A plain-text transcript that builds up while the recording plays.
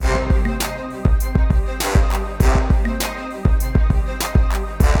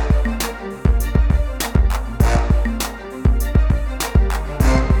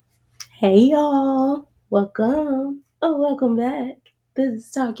Hey y'all, welcome. Welcome back. This is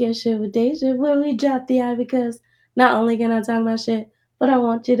Talk Your Shit with Deja, where we drop the eye because not only can I talk my shit, but I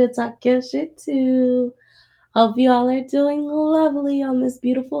want you to talk your shit too. Hope you all are doing lovely on this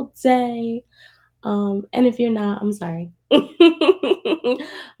beautiful day. And if you're not, I'm sorry.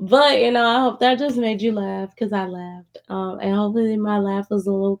 But I hope that just made you laugh because I laughed. And hopefully my laugh was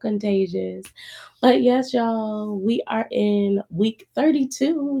a little contagious. But yes, y'all, we are in week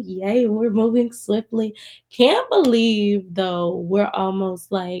 32. Yay, we're moving swiftly. Can't believe though, we're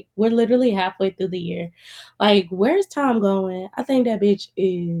literally halfway through the year. Like, where's time going? I think that bitch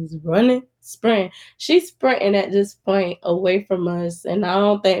is running, sprint. She's sprinting at this point away from us. And I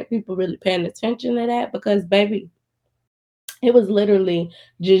don't think people really paying attention to that because, baby, it was literally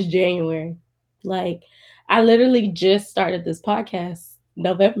just January. Like, I literally just started this podcast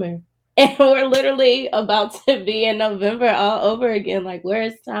November. And we're literally about to be in November all over again. Like, where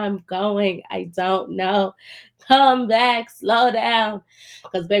is time going? I don't know. Come back, slow down.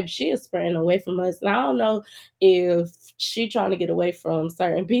 Because, baby, she is sprinting away from us. And I don't know if she trying to get away from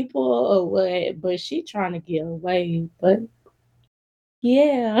certain people or what, but she trying to get away. But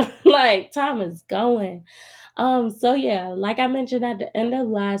yeah, like time is going. So yeah, like I mentioned at the end of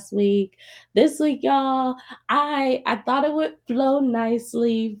last week, this week, y'all, I thought it would flow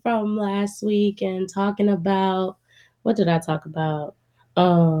nicely from last week and talking about what did I talk about?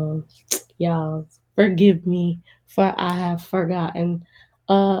 Um, y'all, forgive me for I have forgotten.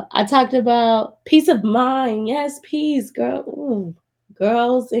 I talked about peace of mind. Yes, peace, girl. Ooh,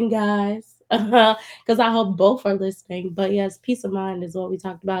 girls and guys. Because I hope both are listening. But yes, peace of mind is what we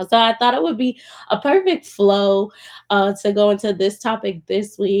talked about. So I thought it would be a perfect flow to go into this topic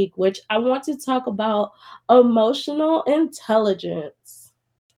this week, which I want to talk about emotional intelligence.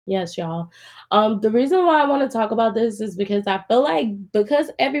 Yes, y'all. The reason why I want to talk about this is because I feel like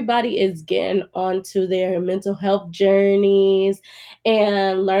because everybody is getting onto their mental health journeys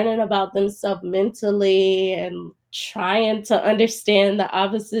and learning about themselves mentally and trying to understand the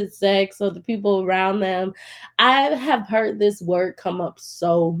opposite sex or the people around them, I have heard this word come up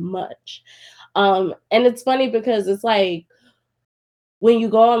so much. And it's funny because it's like when you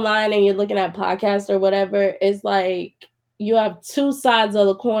go online and you're looking at podcasts or whatever, it's like you have two sides of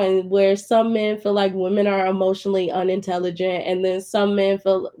the coin where some men feel like women are emotionally unintelligent, and then some women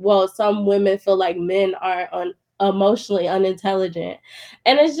feel like men are emotionally unintelligent.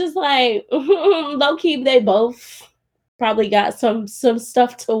 And it's just like low key, they both probably got some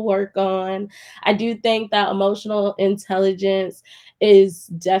stuff to work on. I do think that emotional intelligence is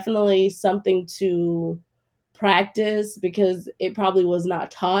definitely something to practice because it probably was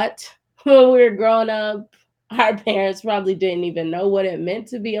not taught when we were growing up. Our parents probably didn't even know what it meant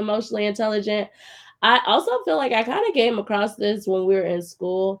to be emotionally intelligent. I also feel like I kind of came across this when we were in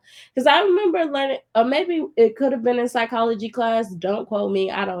school because I remember learning, or maybe it could have been in psychology class. Don't quote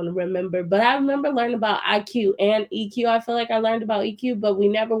me, I don't remember. But I remember learning about IQ and EQ. I feel like I learned about EQ, but we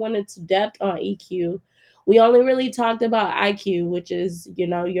never went into depth on EQ. We only really talked about IQ, which is,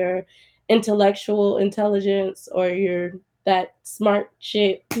 your intellectual intelligence or your that smart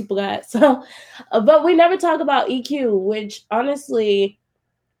shit people got. So, but we never talk about EQ, which honestly,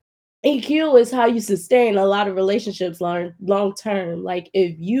 EQ is how you sustain a lot of relationships long term. Like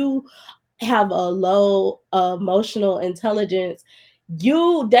if you have a low emotional intelligence,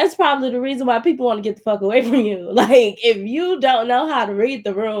 you that's probably the reason why people want to get the fuck away from you. Like if you don't know how to read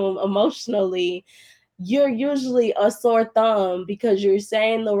the room emotionally, you're usually a sore thumb because you're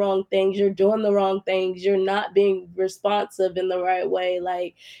saying the wrong things, you're doing the wrong things, you're not being responsive in the right way.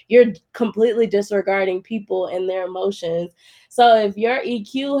 Like you're completely disregarding people and their emotions. So if your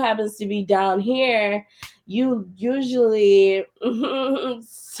EQ happens to be down here, you usually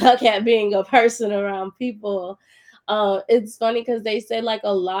suck at being a person around people. It's funny because they say like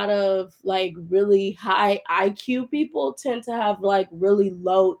a lot of like really high IQ people tend to have like really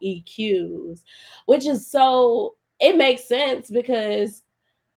low EQs, which is so it makes sense because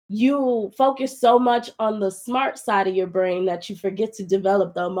you focus so much on the smart side of your brain that you forget to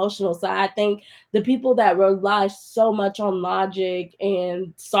develop the emotional side. I think the people that rely so much on logic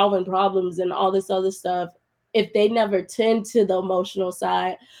and solving problems and all this other stuff, if they never tend to the emotional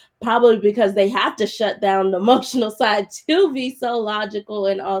side, probably because they have to shut down the emotional side to be so logical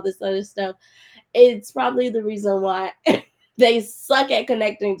and all this other stuff, it's probably the reason why they suck at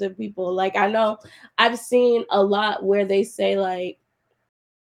connecting to people. Like I know I've seen a lot where they say like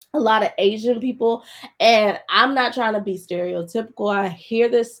a lot of Asian people. And I'm not trying to be stereotypical. I hear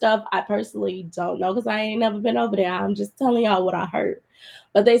this stuff. I personally don't know because I ain't never been over there. I'm just telling y'all what I heard.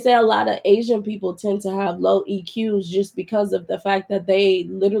 But they say a lot of Asian people tend to have low EQs just because of the fact that they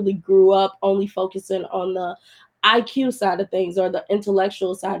literally grew up only focusing on the IQ side of things or the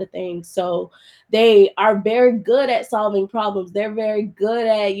intellectual side of things. So they are very good at solving problems. They're very good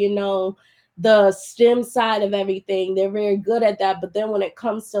at, the STEM side of everything. They're very good at that. But then when it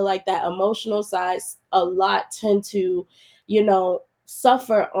comes to like that emotional side, a lot tend to,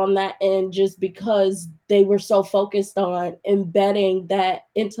 suffer on that end just because they were so focused on embedding that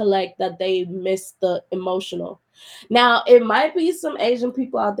intellect that they missed the emotional. Now, it might be some Asian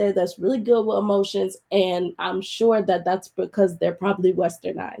people out there that's really good with emotions, and I'm sure that that's because they're probably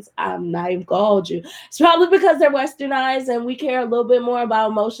westernized. I'm not even gonna hold you. It's probably because they're westernized and we care a little bit more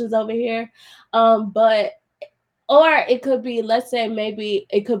about emotions over here. But or it could be, let's say, maybe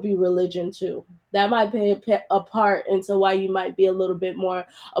it could be religion too. That might play a part into why you might be a little bit more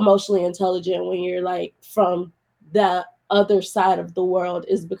emotionally intelligent when you're like from the other side of the world,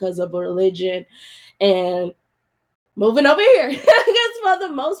 is because of religion. And moving over here, because for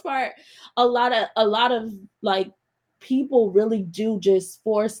the most part, a lot of like people really do just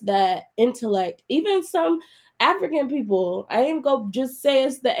force that intellect. Even some African people, I ain't go just say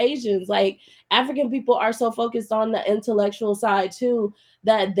it's the Asians, like African people are so focused on the intellectual side too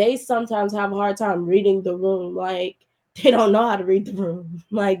that they sometimes have a hard time reading the room. Like they don't know how to read the room.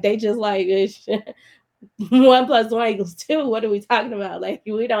 Like they just like one plus one equals two. What are we talking about? Like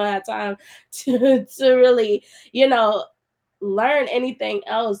we don't have time to really, you know, learn anything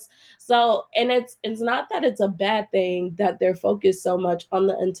else. So, and it's not that it's a bad thing that they're focused so much on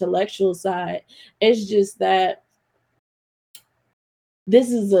the intellectual side. It's just that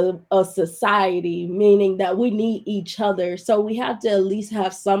this is a society, meaning that we need each other. So we have to at least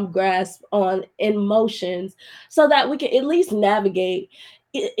have some grasp on emotions so that we can at least navigate.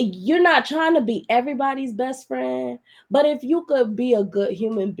 You're not trying to be everybody's best friend, but if you could be a good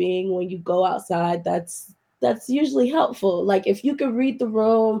human being when you go outside, that's usually helpful. Like if you could read the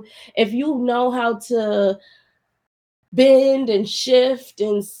room, if you know how to bend and shift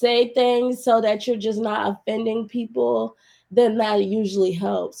and say things so that you're just not offending people, then that usually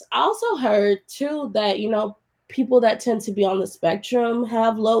helps. I also heard too that, people that tend to be on the spectrum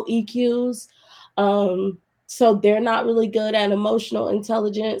have low EQs. So they're not really good at emotional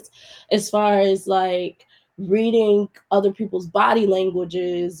intelligence as far as like reading other people's body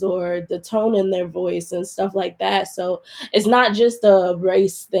languages or the tone in their voice and stuff like that. So it's not just a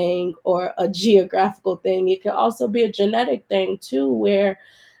race thing or a geographical thing. It can also be a genetic thing too, where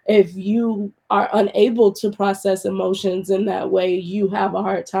if you are unable to process emotions in that way, you have a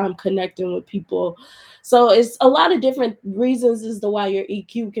hard time connecting with people. So it's a lot of different reasons as to why your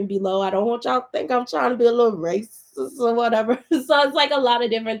EQ can be low. I don't want y'all to think I'm trying to be a little racist or whatever. So it's like a lot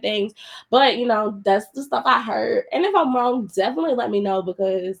of different things. But that's the stuff I heard. And if I'm wrong, definitely let me know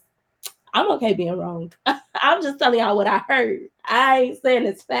because I'm okay being wrong. I'm just telling y'all what I heard. I ain't saying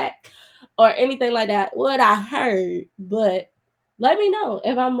it's fact or anything like that. What I heard, but let me know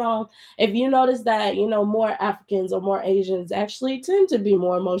if I'm wrong. If you notice that, more Africans or more Asians actually tend to be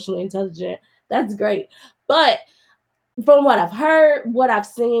more emotionally intelligent, that's great. But from what I've heard, what I've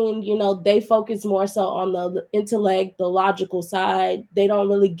seen, they focus more so on the intellect, the logical side. They don't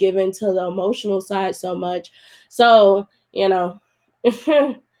really give into the emotional side so much. So,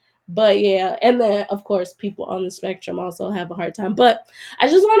 but yeah, and then of course, people on the spectrum also have a hard time. But I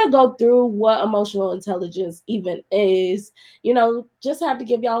just want to go through what emotional intelligence even is. Just have to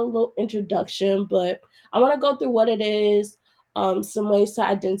give y'all a little introduction, but I want to go through what it is, some ways to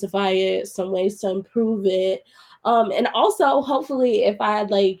identify it, some ways to improve it, and also, hopefully, if I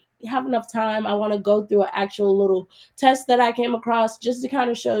like have enough time, I want to go through an actual little test that I came across just to kind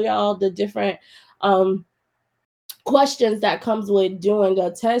of show y'all the different um, questions that comes with doing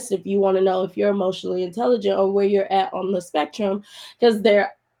a test if you want to know if you're emotionally intelligent or where you're at on the spectrum. Because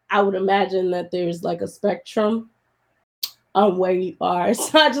I would imagine that there's like a spectrum on where you are.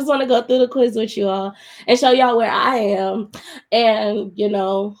 So I just want to go through the quiz with you all and show y'all where I am. And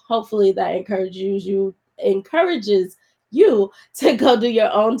hopefully that encourages you to go do your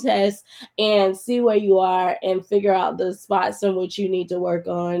own test and see where you are and figure out the spots in which you need to work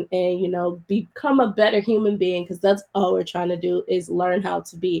on and become a better human being, because that's all we're trying to do is learn how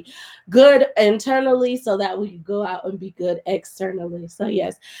to be good internally so that we can go out and be good externally. So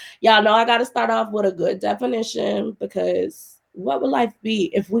yes, y'all know I got to start off with a good definition, because what would life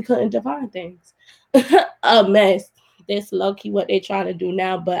be if we couldn't define things? A mess. That's low key what they're trying to do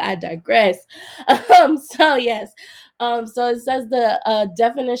now, but I digress. So yes. So it says the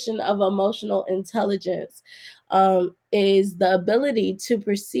definition of emotional intelligence is the ability to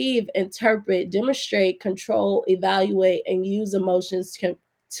perceive, interpret, demonstrate, control, evaluate, and use emotions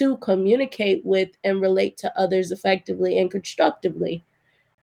to communicate with and relate to others effectively and constructively.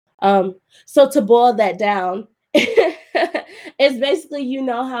 Um, so to boil that down, it's basically you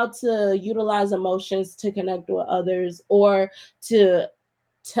know how to utilize emotions to connect with others or to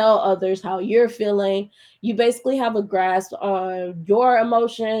tell others how you're feeling. You basically have a grasp on your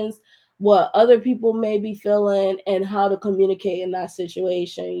emotions, what other people may be feeling, and how to communicate in that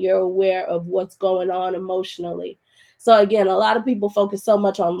situation. You're aware of what's going on emotionally. So again, a lot of people focus so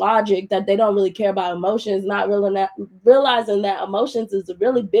much on logic that they don't really care about emotions, not really realizing that emotions is a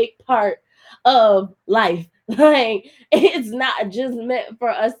really big part of life. Like it's not just meant for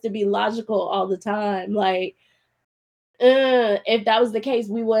us to be logical all the time. Like if that was the case,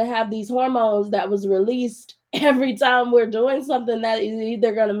 we would have these hormones that was released every time we're doing something that is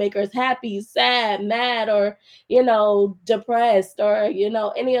either going to make us happy, sad, mad, or depressed, or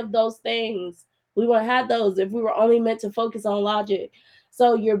any of those things. We wouldn't have those if we were only meant to focus on logic.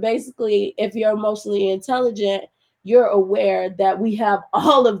 So you're basically, if you're emotionally intelligent, you're aware that we have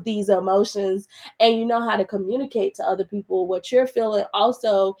all of these emotions and you know how to communicate to other people what you're feeling.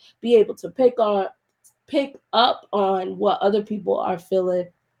 Also, be able to pick up on what other people are feeling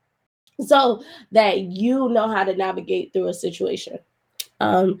so that you know how to navigate through a situation.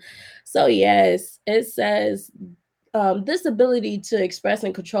 Um, so yes, it says this ability to express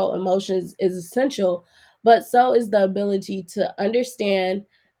and control emotions is essential, but so is the ability to understand,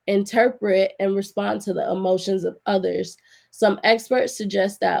 interpret, and respond to the emotions of others. Some experts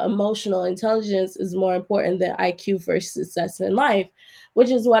suggest that emotional intelligence is more important than IQ for success in life, which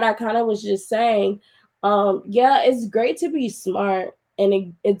is what I kind of was just saying. Yeah, it's great to be smart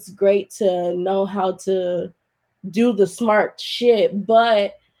and it's great to know how to do the smart shit,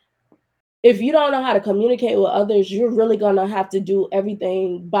 but if you don't know how to communicate with others, you're really gonna have to do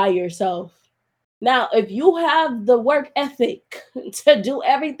everything by yourself. Now, if you have the work ethic to do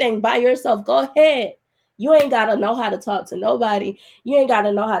everything by yourself, go ahead. You ain't gotta know how to talk to nobody. You ain't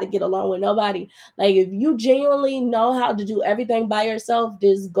gotta know how to get along with nobody. Like, if you genuinely know how to do everything by yourself,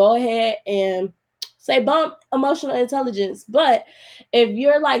 just go ahead and say bump emotional intelligence. But if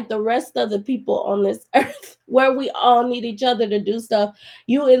you're like the rest of the people on this earth where we all need each other to do stuff,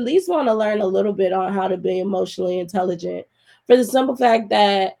 you at least want to learn a little bit on how to be emotionally intelligent, for the simple fact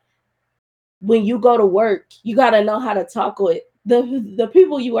that when you go to work, you got to know how to talk with the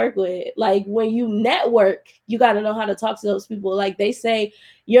people you work with. Like when you network, you got to know how to talk to those people. Like they say,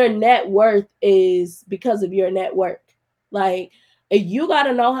 your net worth is because of your network. Like you got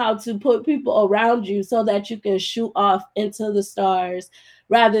to know how to put people around you so that you can shoot off into the stars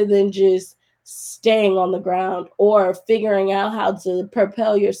rather than just staying on the ground or figuring out how to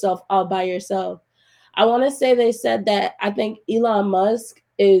propel yourself all by yourself. I want to say they said that I think Elon Musk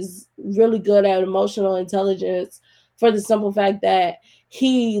is really good at emotional intelligence for the simple fact that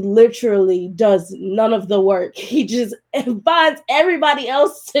he literally does none of the work. He just finds everybody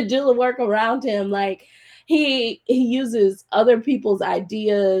else to do the work around him. Like he uses other people's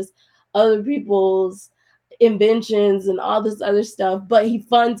ideas, other people's inventions and all this other stuff, but he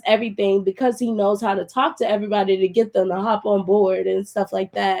funds everything because he knows how to talk to everybody to get them to hop on board and stuff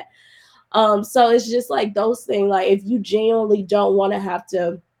like that. So it's just like those things. Like if you genuinely don't want to have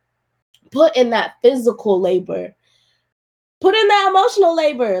to put in that physical labor, put in that emotional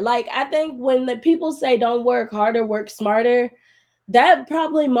labor. Like I think when the people say don't work harder, work smarter, that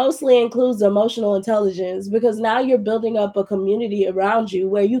probably mostly includes emotional intelligence, because now you're building up a community around you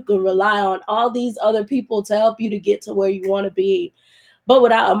where you can rely on all these other people to help you to get to where you want to be. But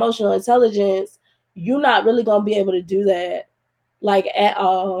without emotional intelligence, you're not really going to be able to do that, like at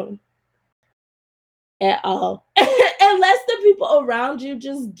all. Unless the people around you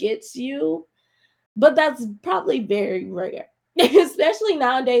just gets you, but that's probably very rare. Especially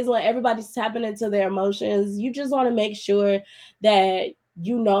nowadays when everybody's tapping into their emotions, you just want to make sure that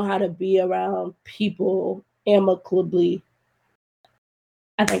you know how to be around people amicably.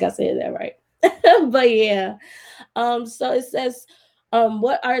 I think I said that right. But yeah. So it says,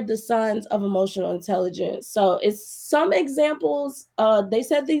 what are the signs of emotional intelligence? So it's some examples. They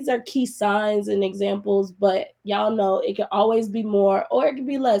said these are key signs and examples, but y'all know it can always be more or it can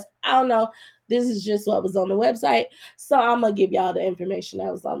be less. I don't know. This is just what was on the website. So I'm gonna give y'all the information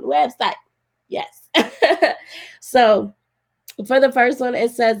that was on the website. Yes. So for the first one,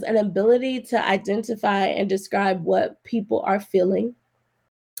 it says an ability to identify and describe what people are feeling.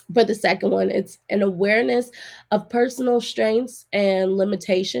 For the second one, it's an awareness of personal strengths and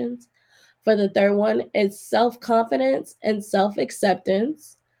limitations. For the third one, it's self-confidence and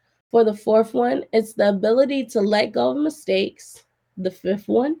self-acceptance. For the fourth one, it's the ability to let go of mistakes. The fifth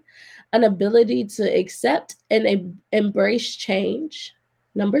one, an ability to accept and embrace change.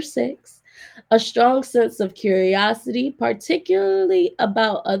 Number six, a strong sense of curiosity, particularly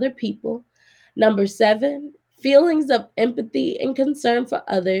about other people. Number seven, feelings of empathy and concern for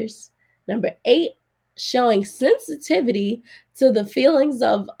others. Number eight, showing sensitivity to the feelings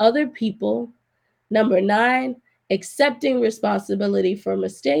of other people. Number nine, accepting responsibility for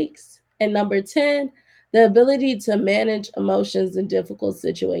mistakes. And number 10, the ability to manage emotions in difficult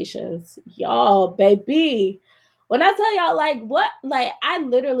situations. Y'all, baby. When I tell y'all, like, what, like, I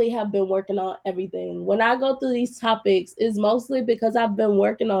literally have been working on everything. When I go through these topics, it's mostly because I've been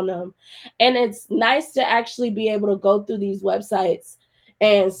working on them. And it's nice to actually be able to go through these websites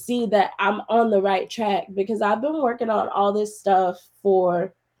and see that I'm on the right track because I've been working on all this stuff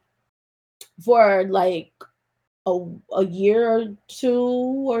for like a, a year or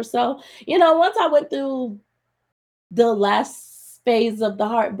two or so. Once I went through the last phase of the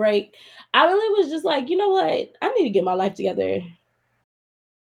heartbreak, I really was just like, you know what? I need to get my life together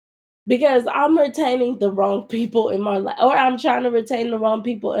because I'm retaining the wrong people in my life, or I'm trying to retain the wrong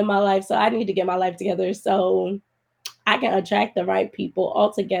people in my life. So I need to get my life together so I can attract the right people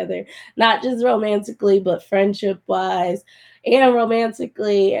altogether, not just romantically, but friendship wise and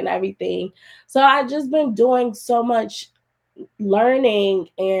romantically and everything. So I've just been doing so much learning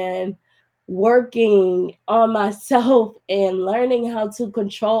and working on myself and learning how to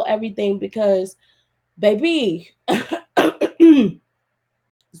control everything because, baby,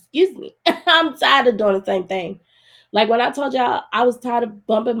 excuse me, I'm tired of doing the same thing. Like when I told y'all I was tired of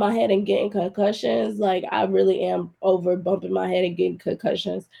bumping my head and getting concussions, like I really am over bumping my head and getting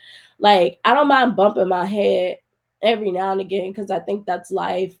concussions. Like I don't mind bumping my head every now and again because I think that's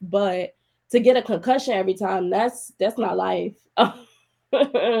life, but to get a concussion every time, that's not life.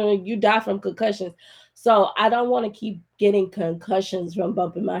 You die from concussions. So I don't want to keep getting concussions from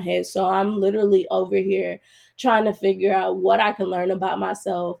bumping my head. So I'm literally over here trying to figure out what I can learn about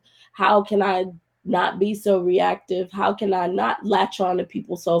myself. How can I not be so reactive? How can I not latch on to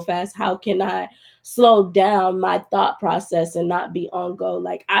people so fast? How can I slow down my thought process and not be on go?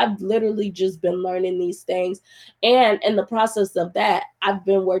 Like I've literally just been learning these things. And in the process of that, I've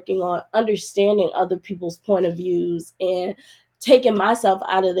been working on understanding other people's point of views and taking myself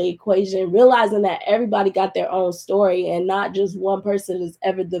out of the equation, realizing that everybody got their own story and not just one person is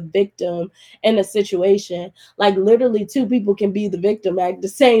ever the victim in a situation. Like literally two people can be the victim at the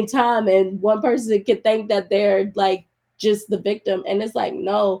same time and one person can think that they're like just the victim, and it's like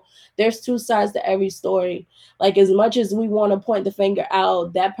no, there's two sides to every story. Like as much as we want to point the finger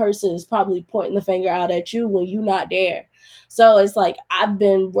out, that person is probably pointing the finger out at you when you're not there. So it's like I've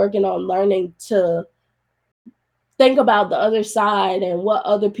been working on learning to think about the other side and what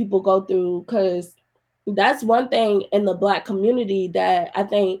other people go through, because that's one thing in the Black community that I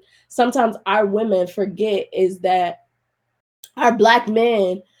think sometimes our women forget is that our Black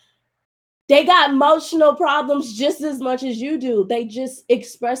men, they got emotional problems just as much as you do. They just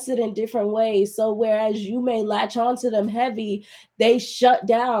express it in different ways. So whereas you may latch onto them heavy, they shut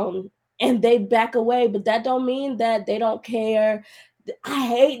down and they back away, but that don't mean that they don't care. I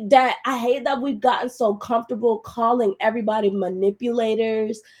hate that we've gotten so comfortable calling everybody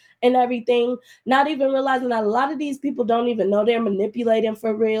manipulators and everything, not even realizing that a lot of these people don't even know they're manipulating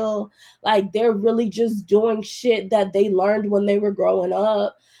for real. Like they're really just doing shit that they learned when they were growing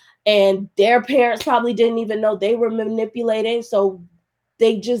up, and their parents probably didn't even know they were manipulating, so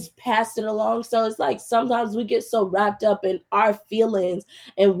they just passed it along. So it's like sometimes we get so wrapped up in our feelings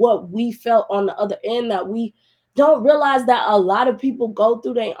and what we felt on the other end that we don't realize that a lot of people go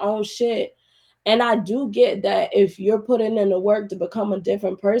through their own shit. And I do get that if you're putting in the work to become a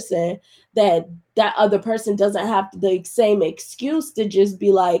different person, that other person doesn't have the same excuse to just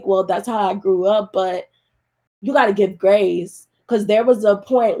be like, well, that's how I grew up. But you got to give grace, because there was a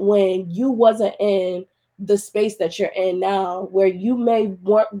point when you wasn't in the space that you're in now, where you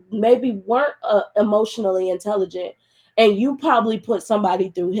maybe weren't emotionally intelligent, and you probably put somebody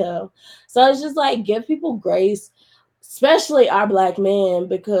through hell. So it's just like give people grace, especially our Black men,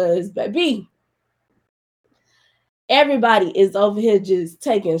 because baby, everybody is over here just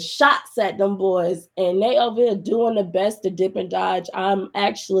taking shots at them boys, and they over here doing the best to dip and dodge. I'm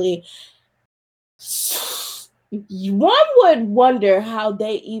actually, one would wonder how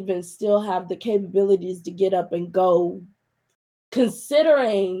they even still have the capabilities to get up and go,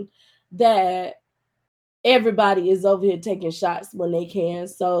 considering that everybody is over here taking shots when they can.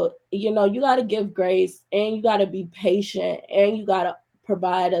 So, you got to give grace, and you got to be patient, and you got to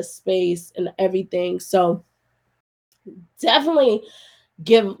provide a space and everything. So definitely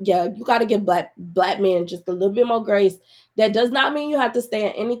you got to give black men just a little bit more grace. That does not mean you have to stay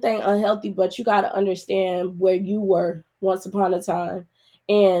in anything unhealthy, but you got to understand where you were once upon a time,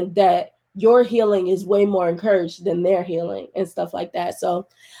 and that your healing is way more encouraged than their healing and stuff like that. So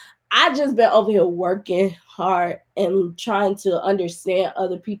I just been over here working hard and trying to understand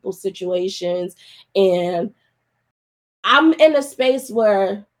other people's situations. And I'm in a space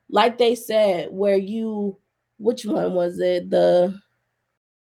where, like they said, where which one was it?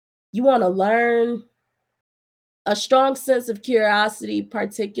 You want to learn, a strong sense of curiosity,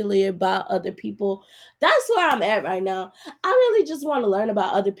 particularly about other people. That's where I'm at right now. I really just want to learn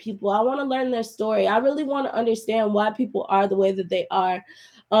about other people. I want to learn their story. I really want to understand why people are the way that they are.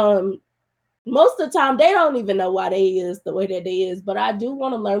 Um, Most of the time they don't even know why they is the way that they is, but I do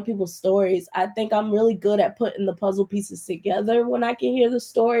want to learn people's stories. I think I'm really good at putting the puzzle pieces together when I can hear the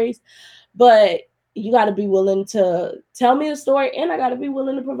stories, but you got to be willing to tell me the story, and I got to be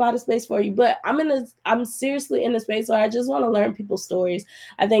willing to provide a space for you. But I'm seriously in a space where I just want to learn people's stories.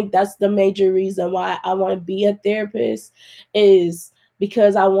 I think that's the major reason why I want to be a therapist, is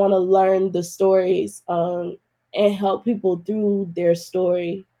because I want to learn the stories, and help people through their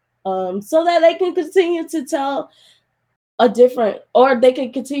story, so that they can continue to tell a different, or they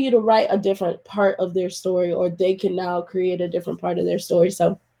can continue to write a different part of their story, or they can now create a different part of their story.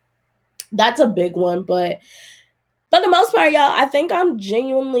 So that's a big one. But for the most part, y'all, I think I'm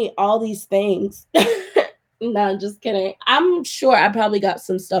genuinely all these things. No, just kidding. I'm sure I probably got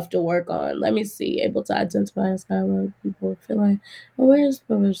some stuff to work on. Let me see. Able to identify and skyline people feeling awareness,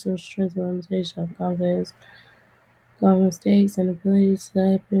 professional strength, limitation of confidence, common mistakes, and ability to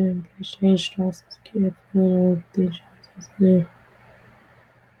type and change strong security.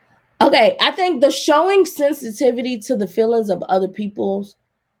 Okay, I think the showing sensitivity to the feelings of other people's,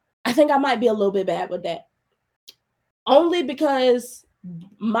 I think I might be a little bit bad with that. Only because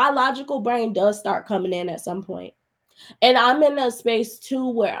my logical brain does start coming in at some point. And I'm in a space too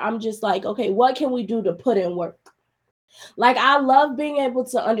where I'm just like, okay, what can we do to put in work? Like, I love being able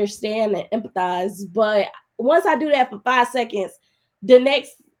to understand and empathize, but once I do that for 5 seconds, the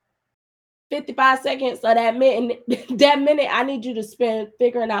next 55 seconds of that minute, I need you to spend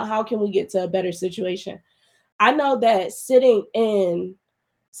figuring out how can we get to a better situation. I know that sitting in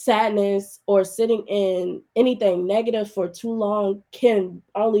sadness or sitting in anything negative for too long can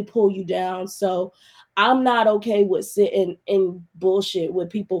only pull you down. So I'm not okay with sitting in bullshit with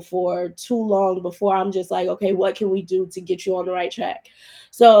people for too long before I'm just like, okay, what can we do to get you on the right track?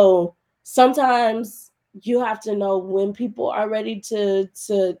 So sometimes you have to know when people are ready to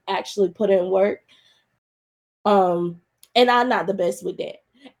actually put in work. Um, and I'm not the best with that.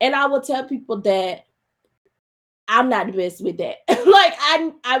 And I will tell people that I'm not the best with that. Like,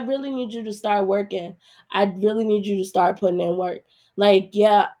 I really need you to start working. I really need you to start putting in work. Like,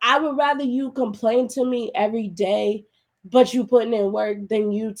 yeah, I would rather you complain to me every day, but you putting in work,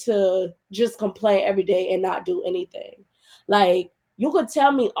 than you to just complain every day and not do anything. Like, you could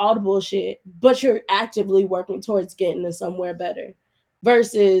tell me all the bullshit, but you're actively working towards getting to somewhere better,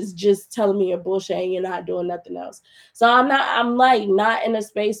 versus just telling me your bullshit and you're not doing nothing else. So I'm like not in a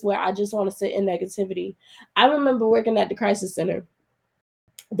space where I just want to sit in negativity. I remember working at the crisis center.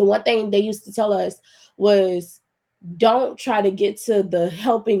 The one thing they used to tell us was, don't try to get to the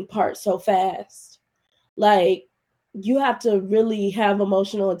helping part so fast. Like, you have to really have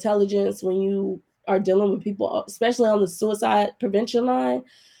emotional intelligence when you are dealing with people, especially on the suicide prevention line.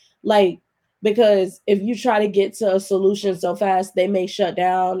 Like, because if you try to get to a solution so fast, they may shut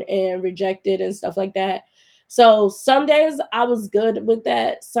down and reject it and stuff like that. So some days I was good with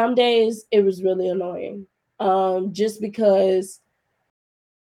that. Some days it was really annoying. Just because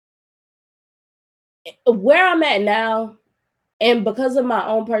where I'm at now, and because of my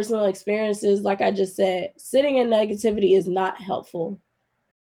own personal experiences, like I just said, sitting in negativity is not helpful.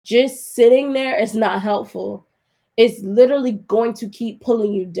 Just sitting there is not helpful. It's literally going to keep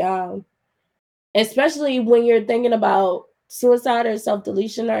pulling you down, especially when you're thinking about suicide or self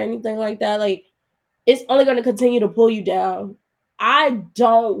deletion or anything like that. Like, it's only going to continue to pull you down. I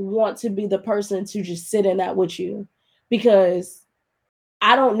don't want to be the person to just sit in that with you, because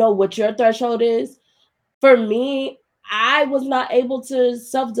I don't know what your threshold is. For me, I was not able to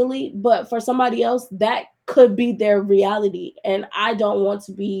self delete, but for somebody else, that could be their reality. And I don't want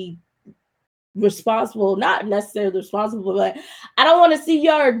to be responsible, not necessarily responsible, but I don't want to see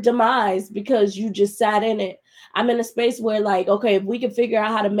your demise because you just sat in it. I'm in a space where, like, okay, if we can figure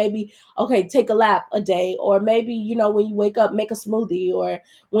out how to maybe, okay, take a lap a day, or maybe, when you wake up, make a smoothie, or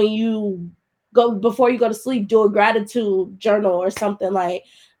when you go before you go to sleep, do a gratitude journal or something. Like,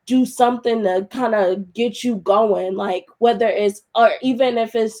 do something to kind of get you going, like whether it's, or even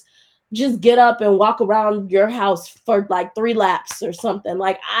if it's just get up and walk around your house for like 3 laps or something.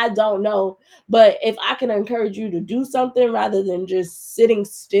 Like, I don't know, but if I can encourage you to do something rather than just sitting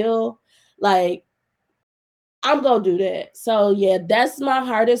still, like, I'm gonna do that. So yeah, that's my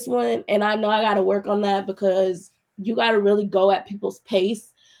hardest one, and I know I got to work on that because you got to really go at people's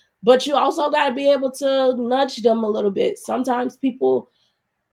pace, but you also got to be able to nudge them a little bit. Sometimes people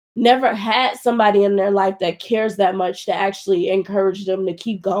never had somebody in their life that cares that much to actually encourage them to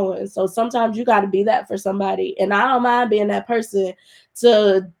keep going. So sometimes you got to be that for somebody, and I don't mind being that person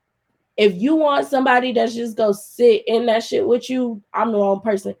to, if you want somebody that's just go sit in that shit with you, I'm the wrong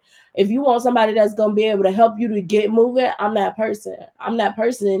person. If you want somebody that's gonna be able to help you to get moving, I'm that person. I'm that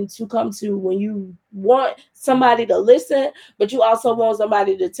person to come to when you want somebody to listen, but you also want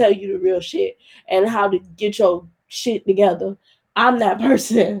somebody to tell you the real shit and how to get your shit together. I'm that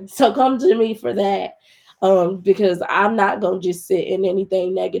person. So come to me for that. Because I'm not gonna just sit in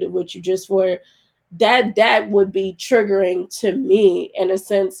anything negative with you just for that. That would be triggering to me in a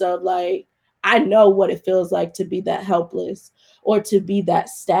sense of like, I know what it feels like to be that helpless or to be that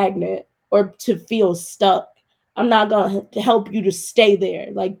stagnant or to feel stuck. I'm not going to help you to stay there.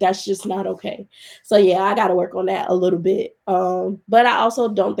 Like, that's just not okay. So yeah, I got to work on that a little bit. But I also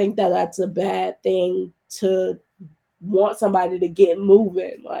don't think that that's a bad thing to want somebody to get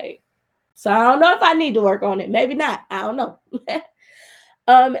moving. Like, so I don't know if I need to work on it. Maybe not. I don't know.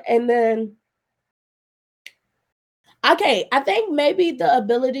 And then, okay, I think maybe the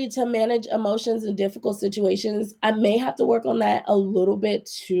ability to manage emotions in difficult situations, I may have to work on that a little bit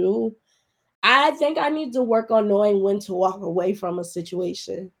too. I think I need to work on knowing when to walk away from a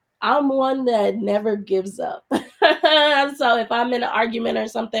situation. I'm one that never gives up. So if I'm in an argument or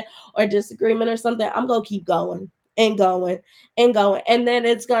something or disagreement or something, I'm going to keep going and going and going. And then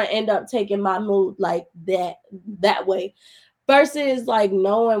it's going to end up taking my mood like that way versus like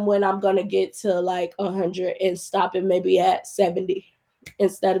knowing when I'm gonna get to like 100 and stopping maybe at 70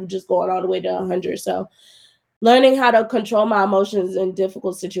 instead of just going all the way to 100. So learning how to control my emotions in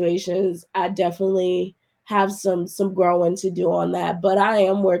difficult situations, I definitely have some growing to do on that, but I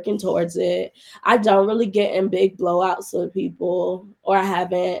am working towards it. I don't really get in big blowouts with people, or I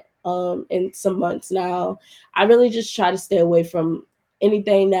haven't in some months now. I really just try to stay away from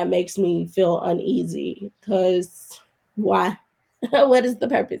anything that makes me feel uneasy, because why? What is the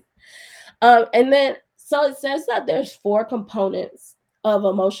purpose? And then, so it says that there's 4 components of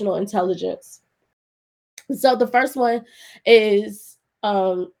emotional intelligence. So the first one is,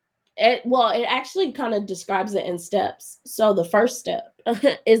 it actually kind of describes it in steps. So the first step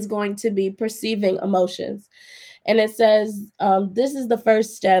is going to be perceiving emotions. And it says, this is the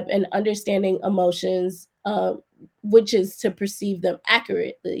first step in understanding emotions, which is to perceive them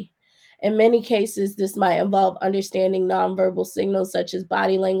accurately. In many cases, this might involve understanding nonverbal signals such as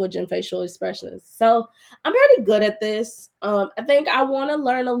body language and facial expressions. So I'm pretty good at this. I think I want to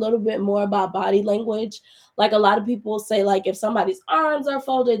learn a little bit more about body language. Like, a lot of people say, like, if somebody's arms are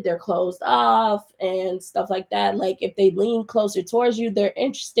folded, they're closed off and stuff like that. Like, if they lean closer towards you, they're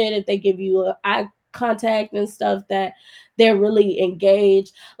interested. If they give you a eye contact and stuff, that they're really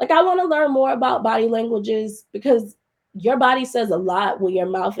engaged. Like, I want to learn more about body languages because your body says a lot when your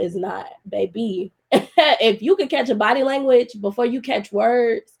mouth is not, baby. If you can catch a body language before you catch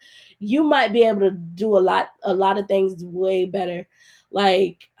words, you might be able to do a lot of things way better.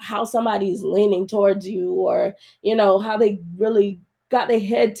 Like how somebody's leaning towards you, or how they really got their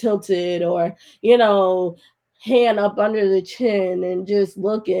head tilted, or hand up under the chin and just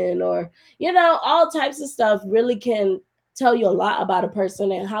looking, or all types of stuff really can tell you a lot about a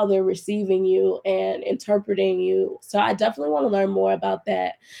person and how they're receiving you and interpreting you. So I definitely want to learn more about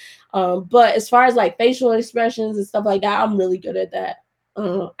that. But as far as like facial expressions and stuff like that, I'm really good at that.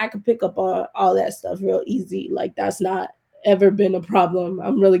 I can pick up on all that stuff real easy. Like, that's not ever been a problem.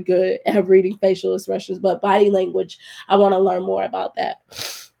 I'm really good at reading facial expressions, but body language, I want to learn more about that.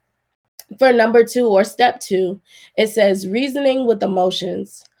 For number 2, or step 2, it says reasoning with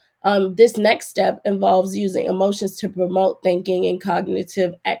emotions. This next step involves using emotions to promote thinking and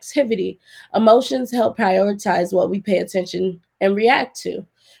cognitive activity. Emotions help prioritize what we pay attention and react to.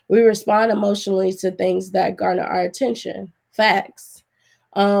 We respond emotionally to things that garner our attention. Facts.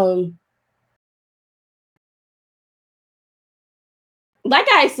 Um, like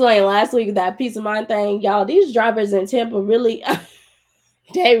I explained last week, that peace of mind thing, y'all, these drivers in Tampa really,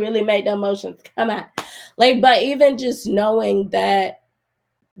 they really make the emotions come out. Like, but even just knowing that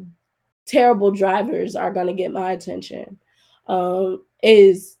terrible drivers are going to get my attention,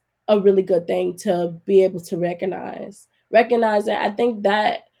 is a really good thing to be able to recognize it. I think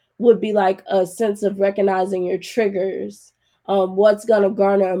that would be like a sense of recognizing your triggers, what's going to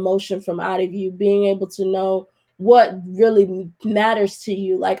garner emotion from out of you, being able to know what really matters to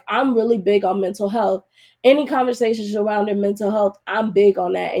you. Like, I'm really big on mental health. Any conversations around your mental health, I'm big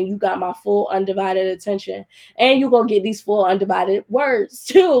on that, and you got my full undivided attention, and you gonna get these full undivided words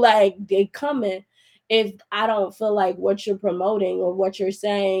too. Like, they coming. If I don't feel like what you're promoting or what you're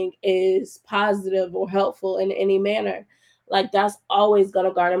saying is positive or helpful in any manner, like, that's always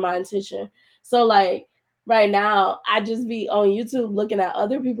gonna garner my attention. So like, right now, I just be on YouTube looking at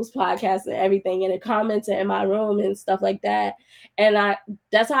other people's podcasts and everything, and commenting in my room and stuff like that. And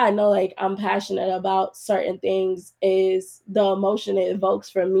that's how I know, like, I'm passionate about certain things, is the emotion it evokes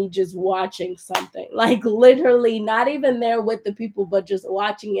from me just watching something. Like, literally not even there with the people, but just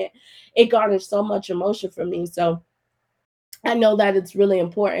watching it. It garners so much emotion from me. So I know that it's really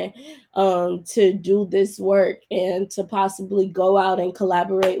important, to do this work and to possibly go out and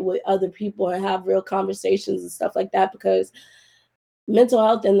collaborate with other people and have real conversations and stuff like that, because mental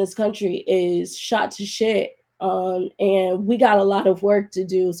health in this country is shot to shit. And we got a lot of work to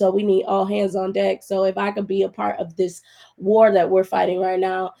do. So we need all hands on deck. So if I could be a part of this war that we're fighting right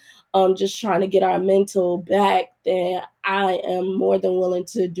now, just trying to get our mental back, then I am more than willing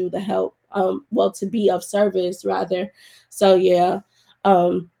to do the help. Well, to be of service rather. So yeah.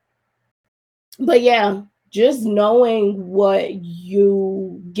 Um, but yeah, just knowing what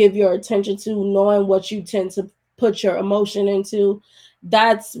you give your attention to, knowing what you tend to put your emotion into,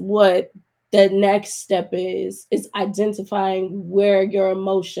 that's what the next step is identifying where your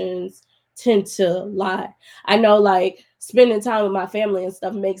emotions tend to lie. I know, like, spending time with my family and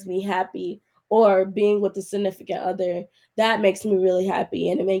stuff makes me happy, or being with a significant other, that makes me really happy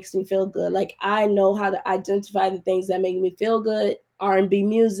and it makes me feel good. Like, I know how to identify the things that make me feel good: R&B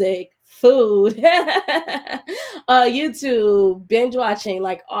music, food, YouTube, binge watching.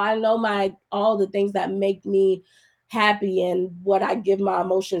 Like, I know my all the things that make me happy and what I give my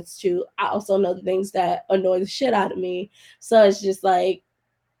emotions to. I also know the things that annoy the shit out of me. So it's just like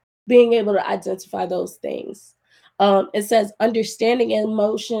being able to identify those things. It says understanding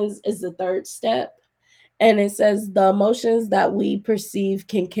emotions is the third step. And it says the emotions that we perceive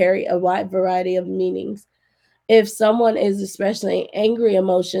can carry a wide variety of meanings. If someone is especially angry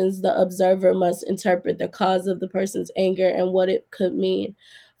emotions, the observer must interpret the cause of the person's anger and what it could mean.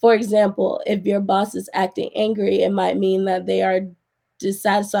 For example, if your boss is acting angry, it might mean that they are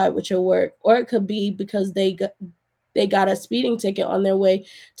dissatisfied with your work, or it could be because they got a speeding ticket on their way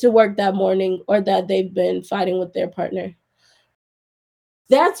to work that morning, or that they've been fighting with their partner.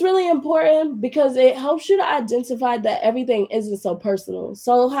 That's really important because it helps you to identify that everything isn't so personal.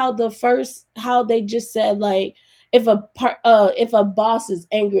 So how they just said, like, if a boss is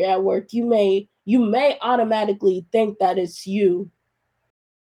angry at work, you may automatically think that it's you.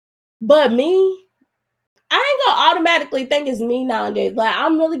 But me, I ain't gonna automatically think it's me nowadays. Like,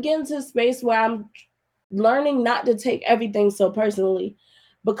 I'm really getting to a space where I'm learning not to take everything so personally,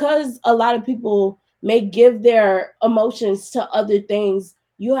 because a lot of people may give their emotions to other things.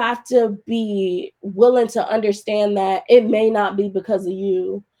 You have to be willing to understand that it may not be because of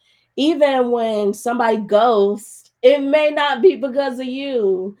you. Even when somebody ghosts, it may not be because of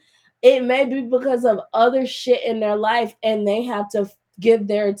you. It may be because of other shit in their life, and they have to give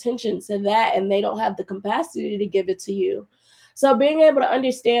their attention to that, and they don't have the capacity to give it to you. So being able to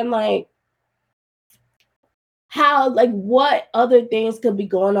understand, like, how, like, what other things could be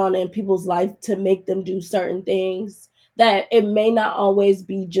going on in people's life to make them do certain things, that it may not always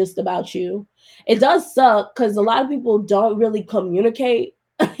be just about you. It does suck because a lot of people don't really communicate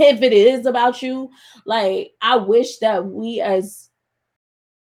if it is about you. Like, I wish that we, as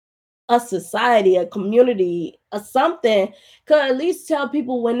a society, a community, a something, could at least tell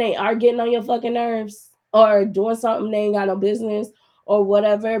people when they are getting on your fucking nerves or doing something they ain't got no business or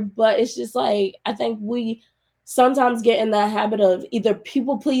whatever. But it's just like, I think we sometimes get in that habit of either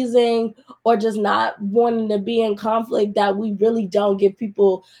people pleasing or just not wanting to be in conflict, that we really don't give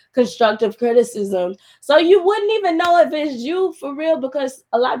people constructive criticism. So you wouldn't even know if it's you for real, because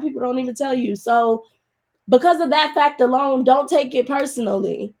a lot of people don't even tell you. So because of that fact alone, don't take it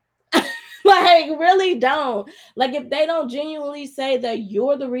personally. Like, really don't. Like, if they don't genuinely say that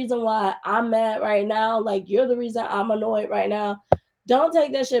you're the reason why I'm mad right now, like, you're the reason I'm annoyed right now, don't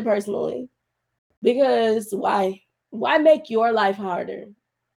take that shit personally. Because why make your life harder?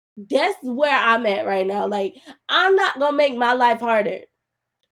 That's where I'm at right now. Like, I'm not gonna make my life harder.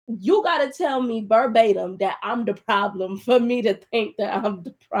 You gotta tell me verbatim that I'm the problem for me to think that I'm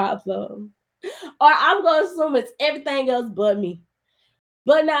the problem, or I'm gonna assume it's everything else but me.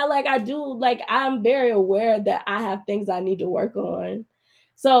 But now, like, I do, like, I'm very aware that I have things I need to work on.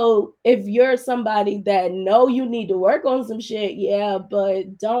 So if you're somebody that know you need to work on some shit, yeah,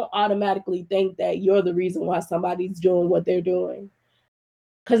 but don't automatically think that you're the reason why somebody's doing what they're doing.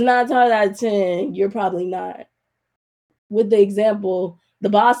 Because 9 times out of 10, you're probably not. With the example, the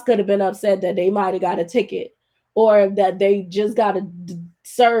boss could have been upset that they might have got a ticket or that they just got to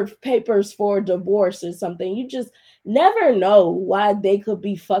serve papers for divorce or something. You just never know why they could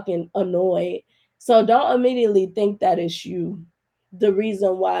be fucking annoyed. So don't immediately think that it's you, the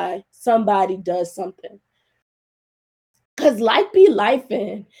reason why somebody does something. Cause life be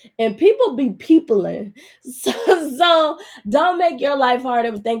lifing and people be peopling. So don't make your life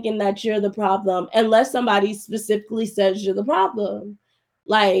harder thinking that you're the problem unless somebody specifically says you're the problem.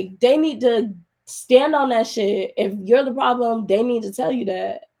 Like they need to stand on that shit. If you're the problem, they need to tell you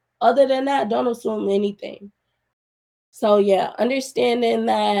that. Other than that, don't assume anything. So yeah, understanding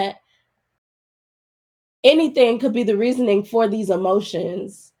that anything could be the reasoning for these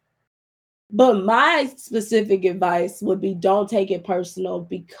emotions. But my specific advice would be don't take it personal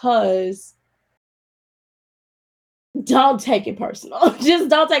because don't take it personal. Just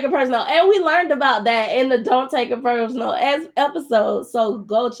don't take it personal. And we learned about that in the Don't Take It Personal as episode. So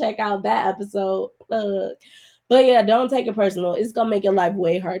go check out that episode. But yeah, don't take it personal. It's gonna make your life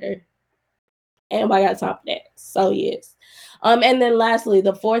way harder. And I got time for that. So yes. And then lastly,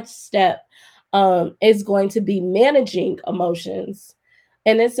 the fourth step is going to be managing emotions.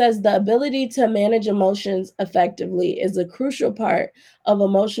 And it says the ability to manage emotions effectively is a crucial part of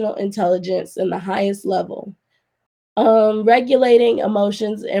emotional intelligence in the highest level. Regulating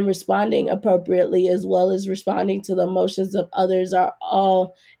emotions and responding appropriately, as well as responding to the emotions of others, are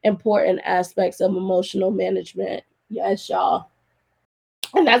all important aspects of emotional management. Yes, y'all.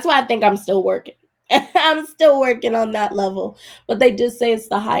 And that's why I think I'm still working. I'm still working on that level, but they just say it's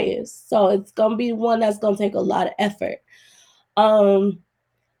the highest. So it's going to be one that's going to take a lot of effort. Um,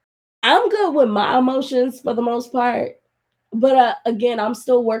 I'm good with my emotions for the most part, but again, I'm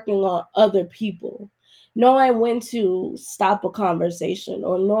still working on other people, knowing when to stop a conversation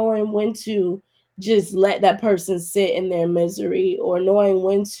or knowing when to just let that person sit in their misery or knowing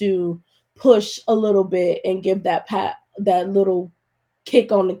when to push a little bit and give that little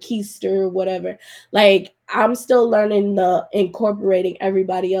kick on the keister or whatever. Like I'm still learning the incorporating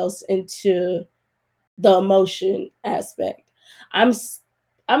everybody else into the emotion aspect. I'm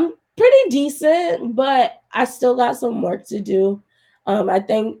I'm pretty decent, but I still got some work to do. I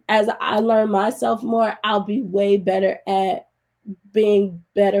think as I learn myself more, I'll be way better at being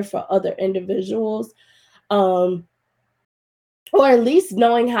better for other individuals. Um, or at least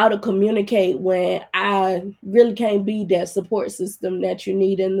knowing how to communicate when I really can't be that support system that you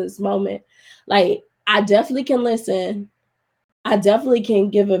need in this moment. Like, I definitely can listen. I definitely can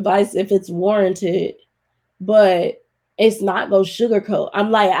give advice if it's warranted, but it's not go sugarcoat.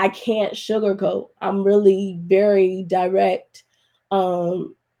 I'm like, I can't sugarcoat. I'm really very direct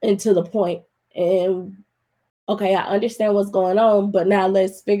and to the point. And okay, I understand what's going on, but now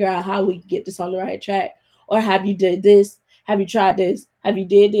let's figure out how we get this on the right track. Or have you did this? Have you tried this? Have you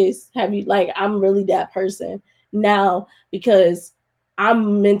did this? Have you like I'm really that person now because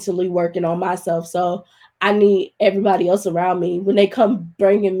I'm mentally working on myself. So I need everybody else around me when they come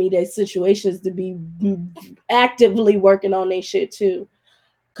bringing me their situations to be actively working on their shit too.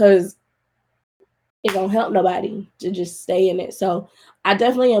 Cause it don't help nobody to just stay in it. So I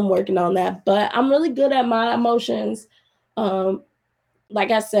definitely am working on that, but I'm really good at my emotions. Um, like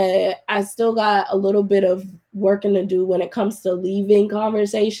I said, I still got a little bit of working to do when it comes to leaving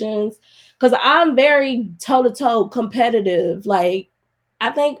conversations because I'm very toe to toe competitive. Like, I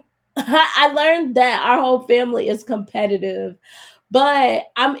think I learned that our whole family is competitive,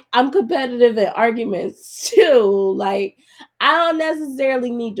 but I'm competitive in arguments too. Like, I don't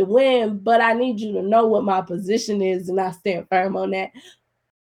necessarily need to win, but I need you to know what my position is, and I stand firm on that.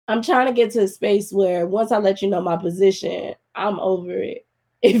 I'm trying to get to a space where once I let you know my position, I'm over it.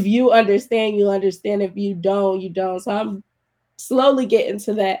 If you understand, you understand. If you don't, you don't. So I'm slowly getting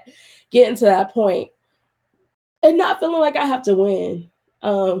to that point and not feeling like I have to win.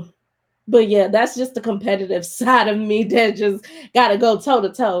 But yeah, that's just the competitive side of me that just gotta go toe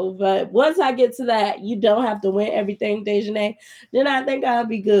to toe. But once I get to that, you don't have to win everything, Dejanay, then I think I'll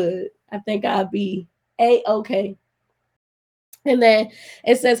be good. I think I'll be okay. And then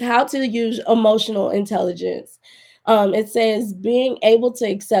it says how to use emotional intelligence. It says being able to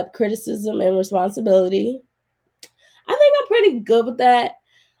accept criticism and responsibility. I think I'm pretty good with that.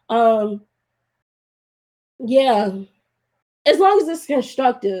 Um, yeah, as long as it's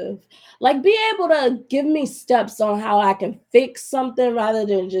constructive. Like, be able to give me steps on how I can fix something rather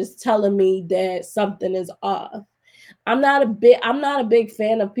than just telling me that something is off. I'm not a big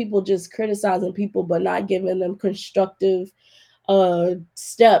fan of people just criticizing people but not giving them constructive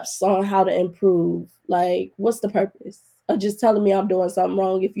steps on how to improve. Like, what's the purpose of just telling me I'm doing something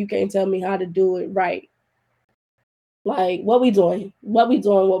wrong if you can't tell me how to do it right? Like, what we doing? What we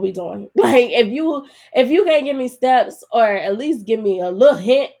doing? What we doing? Like, if you can't give me steps or at least give me a little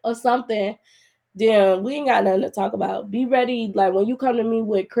hint or something, then we ain't got nothing to talk about. Be ready. Like, when you come to me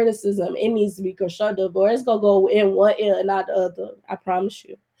with criticism, it needs to be constructive, or it's gonna go in one ear and not the other. I promise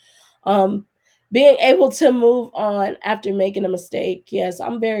you. Um, Being able to move on after making a mistake. Yes,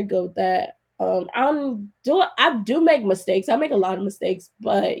 I'm very good with that. I do make mistakes. I make a lot of mistakes,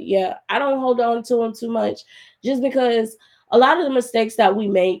 but yeah, I don't hold on to them too much, just because a lot of the mistakes that we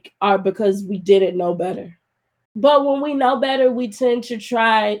make are because we didn't know better. But when we know better, we tend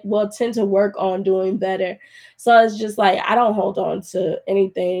to work on doing better. So it's just like I don't hold on to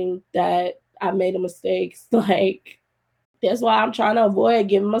anything that I made a mistake. Like, that's why I'm trying to avoid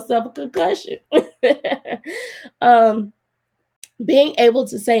giving myself a concussion. um, Being able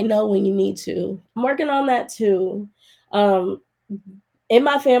to say no when you need to. I'm working on that too. Um, in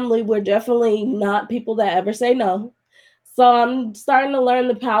my family, we're definitely not people that ever say no. So I'm starting to learn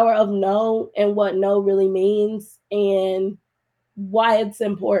the power of no and what no really means and why it's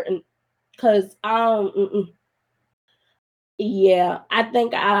important. Cause I don't, yeah, I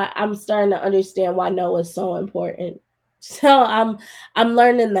think I'm starting to understand why no is so important. So I'm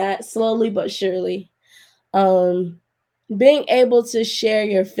learning that slowly but surely. Um, Being able to share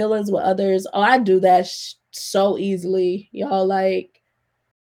your feelings with others. Oh, I do that so easily, y'all. Like,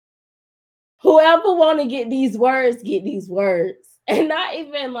 whoever want to get these words, and not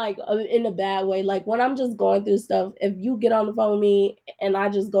even like in a bad way. Like, when I'm just going through stuff, if you get on the phone with me and I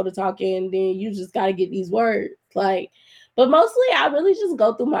just go to talking, then you just got to get these words. Like, but mostly I really just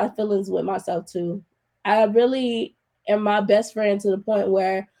go through my feelings with myself too. I really am my best friend to the point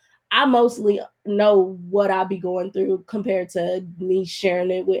where I mostly know what I be going through compared to me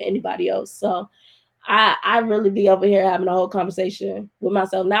sharing it with anybody else. So I really be over here having a whole conversation with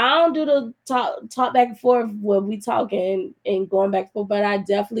myself. Now, I don't do the talk back and forth where we talking and going back and forth, but I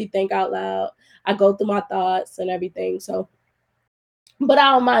definitely think out loud. I go through my thoughts and everything. So, but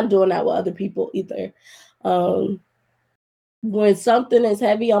I don't mind doing that with other people either. Um, when something is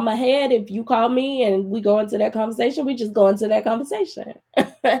heavy on my head, if you call me and we go into that conversation, we just go into that conversation.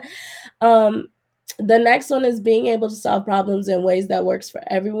 um, the next one is being able to solve problems in ways that works for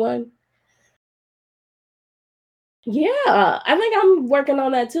everyone. Yeah, I think I'm working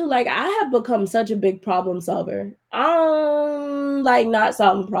on that too. Like, I have become such a big problem solver. Like, not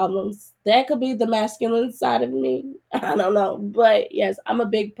solving problems. That could be the masculine side of me. I don't know. But yes, I'm a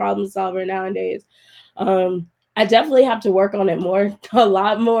big problem solver nowadays. I definitely have to work on it more, a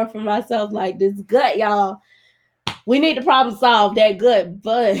lot more for myself. Like, this gut, y'all. We need to problem solve that good,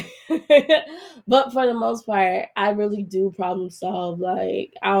 but but for the most part, I really do problem solve.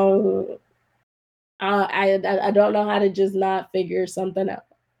 Like, I don't know how to just not figure something out,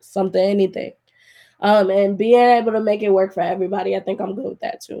 something, anything. And being able to make it work for everybody, I think I'm good with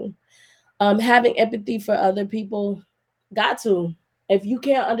that too. Having empathy for other people, got to. If you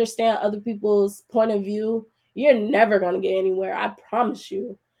can't understand other people's point of view, you're never gonna get anywhere. I promise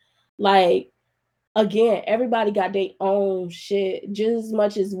you. Like, again, everybody got their own shit. Just as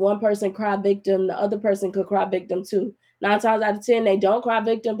much as one person cry victim, the other person could cry victim too. 9 times out of 10, they don't cry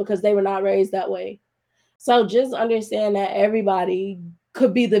victim because they were not raised that way. So just understand that everybody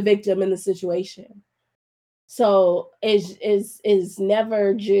could be the victim in the situation. So it's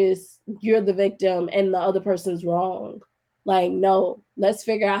never just you're the victim and the other person's wrong. Like, no, let's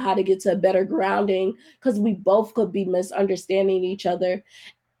figure out how to get to a better grounding because we both could be misunderstanding each other.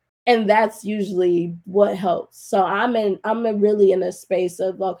 And that's usually what helps. So really in a space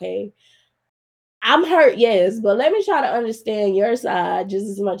of, okay, I'm hurt, yes, but let me try to understand your side just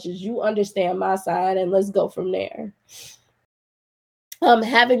as much as you understand my side, and let's go from there.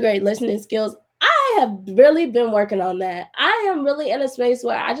 Having great listening skills. I have really been working on that. I am really in a space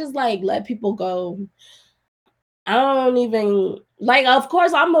where I just like let people go. I don't even like. Of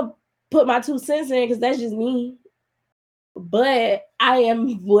course, I'm gonna put my 2 cents in because that's just me. But I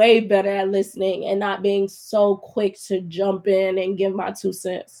am way better at listening and not being so quick to jump in and give my 2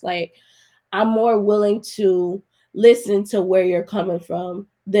 cents. Like, I'm more willing to listen to where you're coming from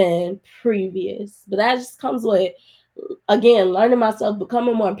than previous. But that just comes with, again, learning myself,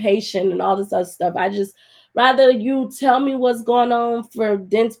 becoming more patient and all this other stuff. I just rather you tell me what's going on for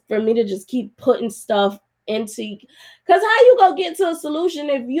me to just keep putting stuff into, Because how you gonna get to a solution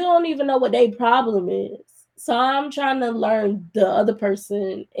if you don't even know what their problem is? So I'm trying to learn the other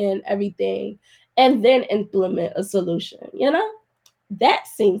person and everything and then implement a solution, you know? That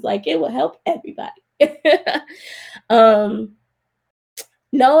seems like it will help everybody. um,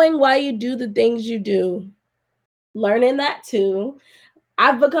 knowing why you do the things you do, learning that too.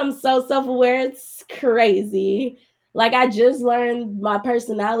 I've become so self-aware, it's crazy. Like I just learned my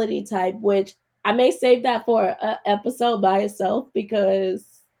personality type, which I may save that for an episode by itself because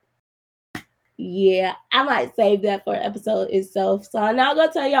yeah, I might save that for an episode itself. So I'm not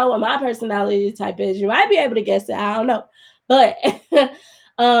gonna tell y'all what my personality type is. You might be able to guess it. I don't know. But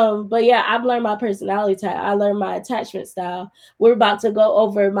but yeah, I've learned my personality type. I learned my attachment style. We're about to go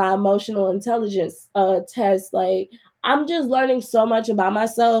over my emotional intelligence test. Like I'm just learning so much about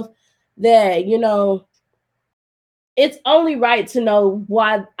myself that, it's only right to know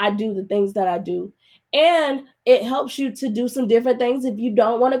why I do the things that I do. And it helps you to do some different things if you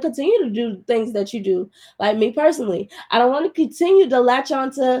don't want to continue to do things that you do. Like me personally, I don't want to continue to latch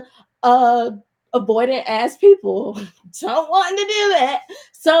on to uh avoidant ass people. Don't want to do that.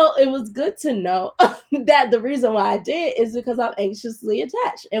 So it was good to know that the reason why I did is because I'm anxiously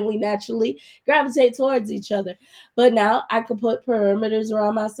attached and we naturally gravitate towards each other. But now I can put perimeters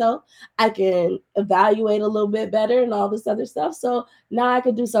around myself. I can evaluate a little bit better and all this other stuff. So now I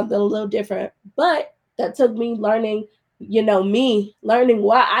could do something a little different. But that took me learning, me learning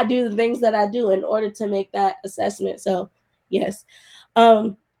why I do the things that I do in order to make that assessment. So, yes.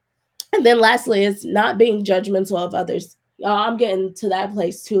 Um, and then lastly, it's not being judgmental of others. I'm getting to that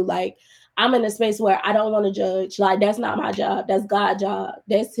place too. Like, I'm in a space where I don't want to judge. Like, that's not my job. That's God's job.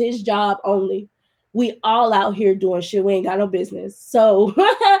 That's his job only. We all out here doing shit we ain't got no business. So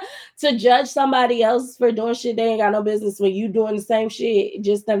to judge somebody else for doing shit they ain't got no business when you doing the same shit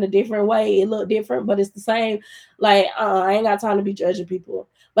just in a different way, it look different, but it's the same. Like, I ain't got time to be judging people.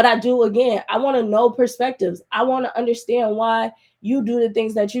 But I do again. I want to know perspectives. I want to understand why you do the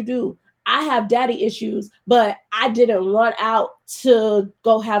things that you do. I have daddy issues, but I didn't run out to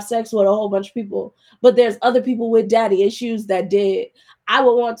go have sex with a whole bunch of people. But there's other people with daddy issues that did. I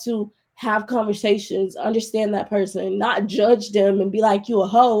would want to have conversations, understand that person, not judge them and be like, you a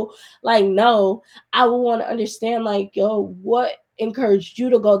hoe. Like, no, I would want to understand, like, yo, what encouraged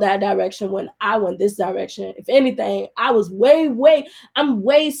you to go that direction when I went this direction? If anything, I was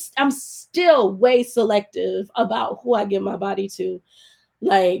I'm still way selective about who I give my body to.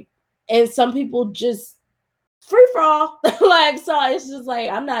 Like, and some people just free for all. Like, so it's just like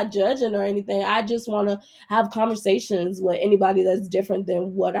I'm not judging or anything. I just want to have conversations with anybody that's different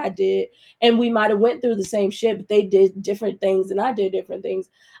than what I did. And we might have went through the same shit, but they did different things and I did different things.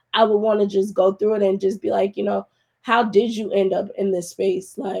 I would want to just go through it and just be like, how did you end up in this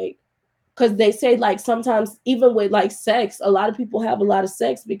space? Like, because they say like sometimes even with like sex, a lot of people have a lot of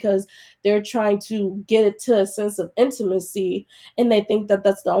sex because they're trying to get it to a sense of intimacy and they think that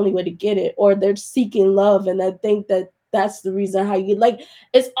that's the only way to get it, or they're seeking love and they think that that's the reason how you like.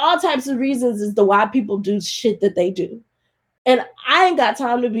 It's all types of reasons as to why people do shit that they do, and I ain't got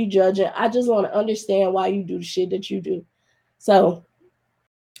time to be judging. I just want to understand why you do the shit that you do. So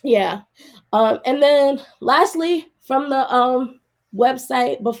yeah. And then lastly, from the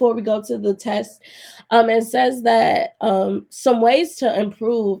website, before we go to the test, it says that some ways to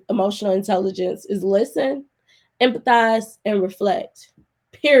improve emotional intelligence is listen, empathize, and reflect.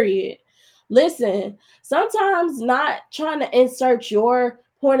 Period. Listen, sometimes not trying to insert your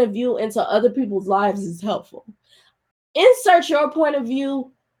point of view into other people's lives is helpful. Insert your point of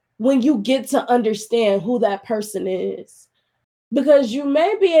view when you get to understand who that person is, because you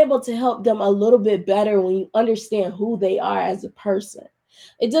may be able to help them a little bit better when you understand who they are as a person.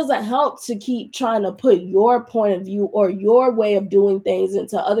 It doesn't help to keep trying to put your point of view or your way of doing things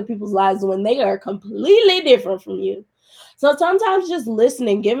into other people's lives when they are completely different from you. So sometimes just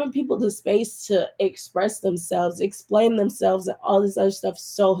listening, giving people the space to express themselves, explain themselves, and all this other stuff is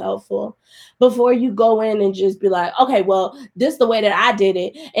so helpful. Before you go in and just be like, okay, well, this is the way that I did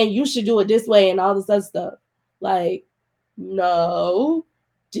it, and you should do it this way, and all this other stuff. Like, no,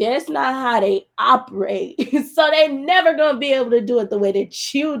 that's not how they operate. So they never gonna be able to do it the way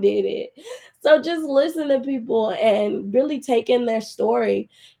that you did it. So just listen to people and really take in their story.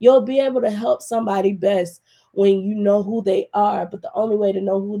 You'll be able to help somebody best when you know who they are. But the only way to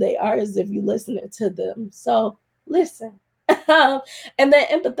know who they are is if you listen to them. So listen. And then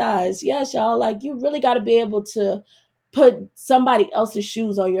empathize. Yes, y'all. Like, you really got to be able to put somebody else's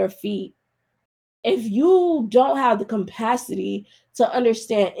shoes on your feet. If you don't have the capacity to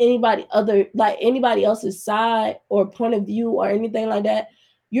understand anybody else's side or point of view or anything like that,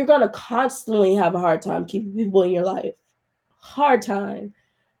 you're gonna constantly have a hard time keeping people in your life. hard time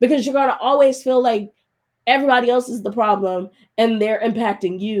because you're gonna always feel like everybody else is the problem and they're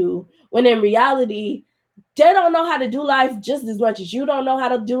impacting you. When in reality, they don't know how to do life just as much as you don't know how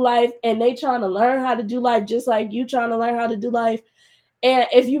to do life, and they trying to learn how to do life just like you trying to learn how to do life. And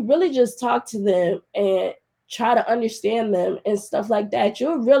if you really just talk to them and try to understand them and stuff like that,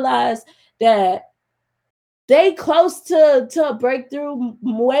 you'll realize that they close to a breakthrough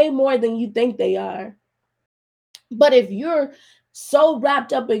way more than you think they are. But if you're so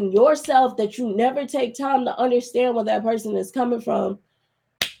wrapped up in yourself that you never take time to understand where that person is coming from,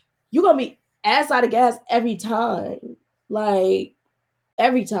 you're gonna be ass out of gas every time. Like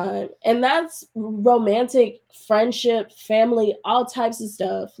every time. And that's romantic, friendship, family, all types of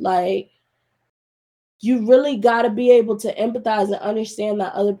stuff. Like you really got to be able to empathize and understand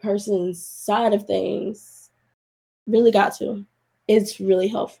that other person's side of things. Really got to. It's really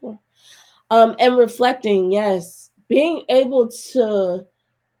helpful. And reflecting, yes, being able to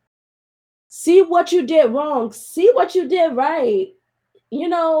see what you did wrong, see what you did right, you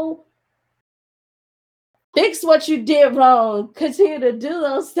know, fix what you did wrong, continue to do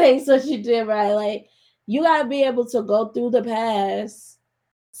those things that you did right. Like you got to be able to go through the past,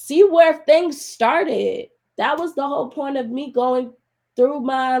 see where things started. That was the whole point of me going through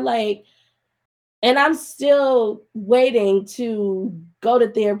my like, and I'm still waiting to go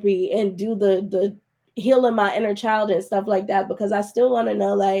to therapy and do the healing my inner child and stuff like that, because I still want to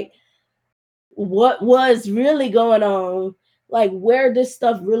know like what was really going on, like where this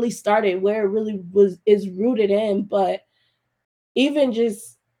stuff really started, where it really was is rooted in. But even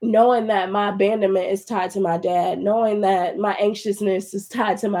just knowing that my abandonment is tied to my dad, knowing that my anxiousness is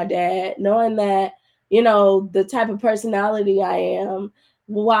tied to my dad, knowing that, you know, the type of personality I am,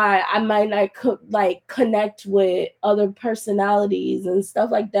 why I might not like connect with other personalities and stuff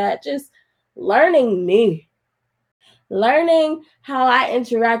like that. Just learning me, learning how I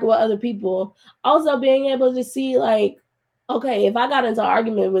interact with other people. Also being able to see like, okay, if I got into an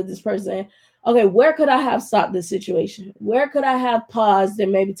argument with this person, okay, where could I have stopped the situation? Where could I have paused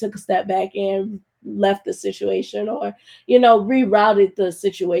and maybe took a step back and left the situation, or, you know, rerouted the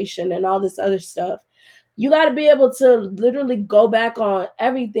situation and all this other stuff. You got to be able to literally go back on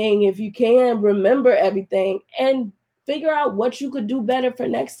everything if you can remember everything and figure out what you could do better for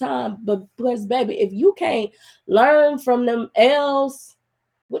next time. But because baby, if you can't learn from them L's,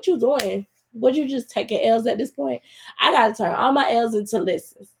 what you doing? What you just taking L's at this point? I gotta turn all my L's into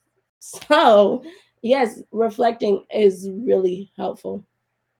lessons. So yes, reflecting is really helpful.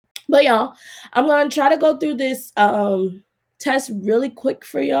 But y'all, I'm gonna try to go through this test really quick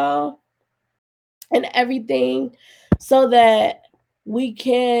for y'all and everything so that we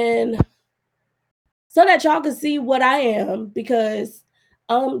can so that y'all can see what I am, because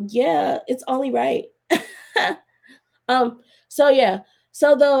yeah, it's only right. um so yeah,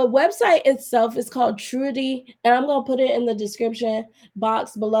 so the website itself is called Truity, and I'm gonna put it in the description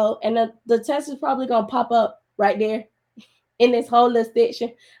box below, and the test is probably gonna pop up right there in this whole list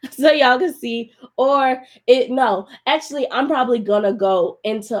section so y'all can see. Or it no, actually I'm probably gonna go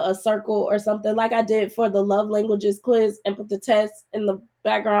into a circle or something like I did for the love languages quiz and put the test in the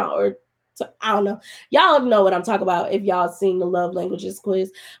background, or I don't know. Y'all know what I'm talking about if y'all seen the love languages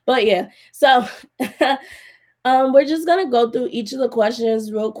quiz. But yeah, so we're just gonna go through each of the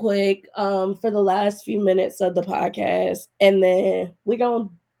questions real quick for the last few minutes of the podcast, and then we're gonna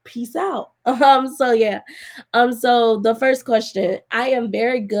peace out. So yeah. So the first question, I am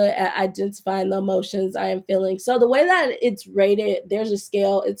very good at identifying the emotions I am feeling. So the way that it's rated, there's a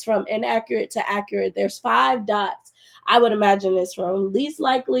scale. It's from inaccurate to accurate. There's 5 dots. I would imagine it's from least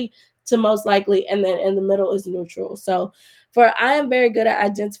likely to most likely, and then in the middle is neutral. So for I am very good at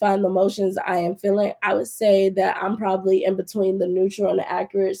identifying the emotions I am feeling, I would say that I'm probably in between the neutral and the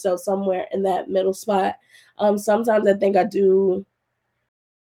accurate. So somewhere in that middle spot. Sometimes I think I do.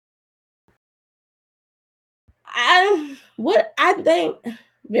 I think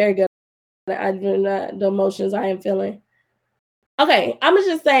very good at the emotions I am feeling. Okay, I'm gonna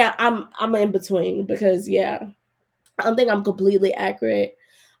just say I'm in between, because yeah, I don't think I'm completely accurate.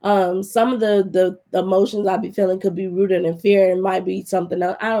 Some of the emotions I be feeling could be rooted in fear and might be something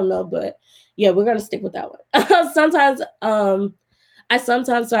else. I don't know, but yeah, we're gonna stick with that one. I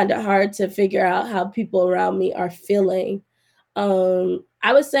sometimes find it hard to figure out how people around me are feeling. I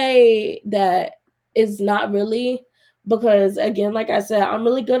would say that it's not really, because again, like I said, I'm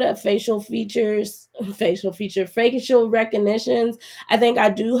really good at facial recognitions. I think I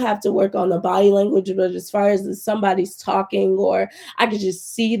do have to work on the body language, but as far as if somebody's talking or I could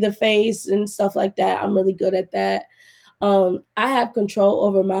just see the face and stuff like that, I'm really good at that. I have control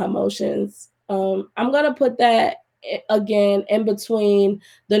over my emotions. I'm gonna put that again in between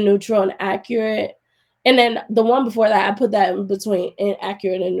the neutral and accurate. And then the one before that, I put that in between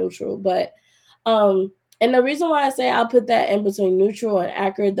inaccurate and neutral. But and the reason why I say I'll put that in between neutral and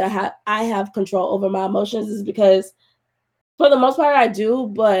accurate, that I have control over my emotions, is because for the most part I do,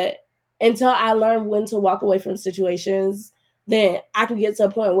 but until I learn when to walk away from situations, then I can get to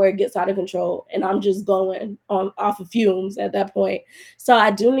a point where it gets out of control and I'm just going on off of fumes at that point. So I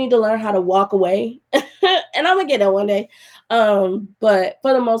do need to learn how to walk away. And I'm gonna get there one day. But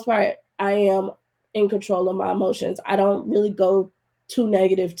for the most part, I am in control of my emotions. I don't really go too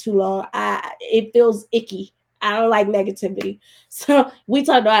negative too long. It feels icky. I don't like negativity. So we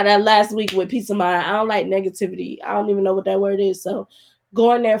talked about that last week with peace of mind. I don't like negativity. I don't even know what that word is. So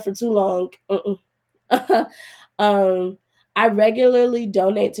going there for too long. um, I regularly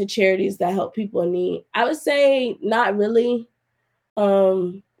donate to charities that help people in need. I would say not really.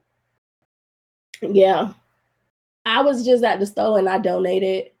 Um, yeah, I was just at the store and I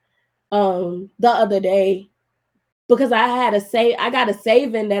donated the other day because I got a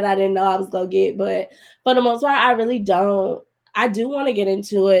saving that I didn't know I was gonna get, but for the most part, I really don't. I do want to get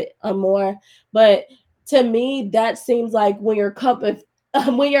into it more, but to me, that seems like when your cup if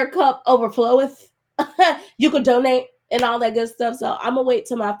when your cup overfloweth, you could donate and all that good stuff. So I'm gonna wait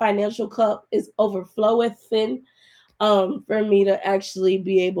till my financial cup is overfloweth and for me to actually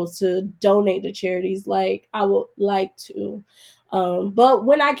be able to donate to charities like I would like to. But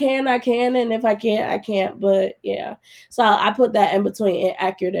when I can, I can, and if I can't, I can't. But yeah, so I put that in between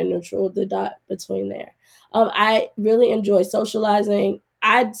inaccurate and neutral, the dot between there. I really enjoy socializing.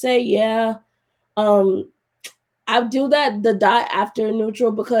 I'd say yeah. Um, I do that the dot after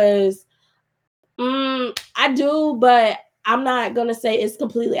neutral because I do, but I'm not gonna say it's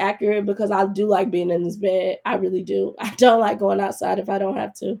completely accurate because I do like being in this bed. I really do. I don't like going outside if I don't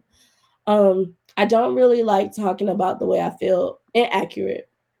have to. I don't really like talking about the way I feel. Inaccurate.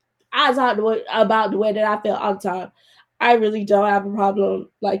 I talk about the way that I feel all the time. I really don't have a problem.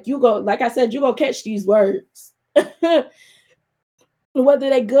 Like you go, like I said, you gonna catch these words. Whether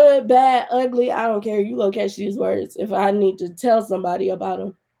they good, bad, ugly, I don't care. You gonna catch these words if I need to tell somebody about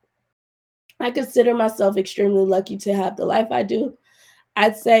them. I consider myself extremely lucky to have the life I do.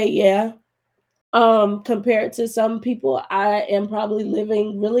 I'd say, yeah. Compared to some people, I am probably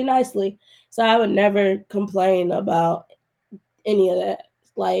living really nicely. So I would never complain about any of that.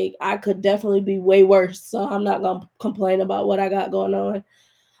 Like I could definitely be way worse. So I'm not gonna complain about what I got going on.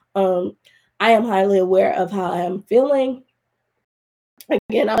 Um, I am highly aware of how I am feeling.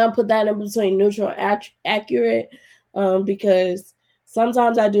 Again, I'm gonna put that in between neutral and accurate, because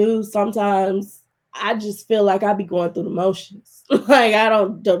sometimes I do, sometimes I just feel like I be going through the motions. Like I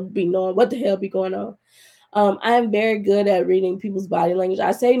don't be knowing what the hell be going on. I am very good at reading people's body language.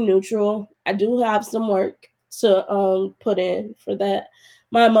 I say neutral. I do have some work to put in for that.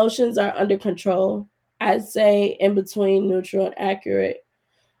 My emotions are under control. I'd say in between neutral and accurate.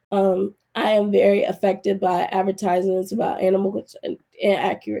 I am very affected by advertisements about animals and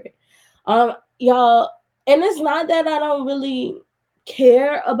inaccurate. Y'all, and it's not that I don't really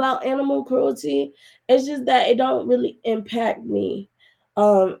care about animal cruelty. It's just that it don't really impact me.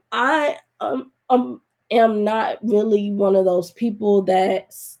 I am not really one of those people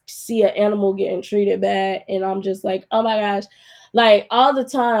that see an animal getting treated bad, and I'm just like, oh my gosh, like all the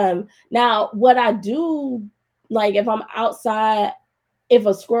time. Now, what I do, like if I'm outside, if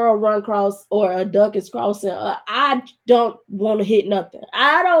a squirrel run across or a duck is crossing, I don't want to hit nothing.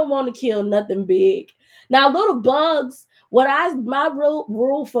 I don't want to kill nothing big. Now, little bugs, my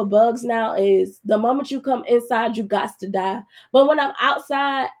rule for bugs now is the moment you come inside, you got to die. But when I'm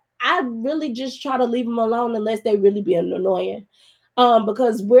outside, I really just try to leave them alone unless they really be annoying.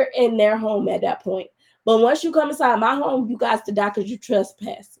 Because we're in their home at that point. But once you come inside my home, you got to die because you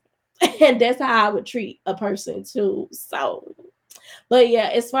trespass. And that's how I would treat a person too. So but yeah,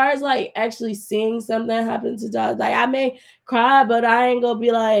 as far as like actually seeing something happen to dogs, like I may cry, but I ain't gonna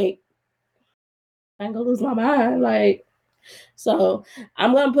be like, I ain't gonna lose my mind. Like, so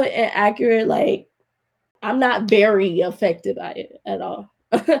I'm gonna put inaccurate, like, I'm not very affected by it at all.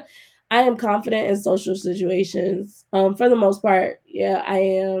 I am confident in social situations. For the most part, yeah, I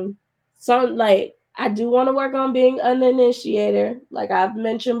am. Some like I do want to work on being an initiator, like I've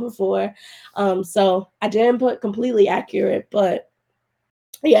mentioned before. So I didn't put completely accurate, but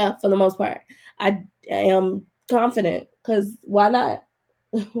yeah, for the most part, I am confident because why not?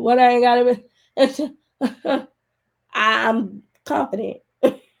 What I ain't got to. I'm confident.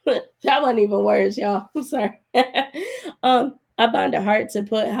 That wasn't even words, y'all. I'm sorry. I find it hard to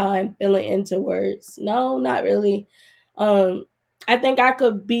put how I'm feeling into words. No, not really. Um, I think I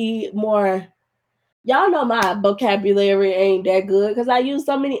could be more Y'all know my vocabulary ain't that good because I use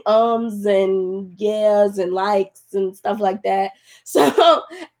so many ums and yes and likes and stuff like that. So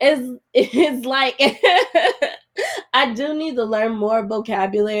it's like I do need to learn more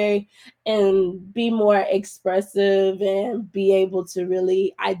vocabulary and be more expressive and be able to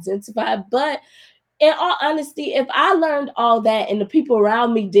really identify. But in all honesty, if I learned all that and the people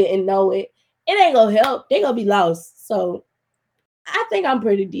around me didn't know it, it ain't gonna help. They gonna be lost. So I think I'm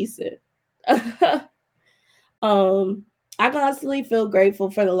pretty decent. Um, I constantly feel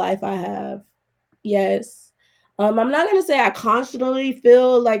grateful for the life I have. Yes. I'm not gonna say I constantly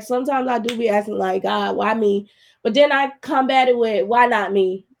feel like sometimes I do be asking like God, why me? But then I combat it with why not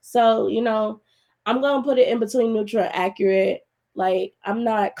me? So, I'm gonna put it in between neutral and accurate. Like I'm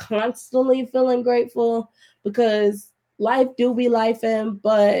not constantly feeling grateful because life do be life in,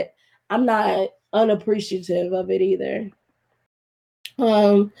 but I'm not unappreciative of it either.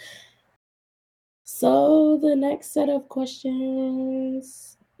 Um, so the next set of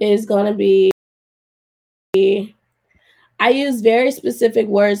questions is gonna be I use very specific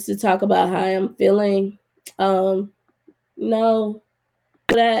words to talk about how I'm feeling. Um, no,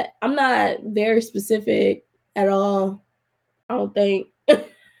 that I'm not very specific at all. I don't think.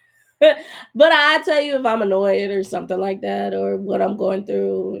 But I tell you if I'm annoyed or something like that or what I'm going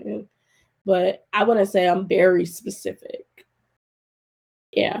through. But I wouldn't say I'm very specific.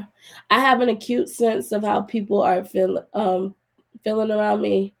 Yeah. I have an acute sense of how people are feeling around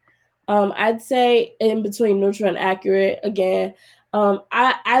me. I'd say in between neutral and accurate again.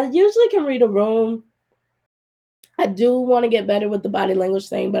 I usually can read a room. I do want to get better with the body language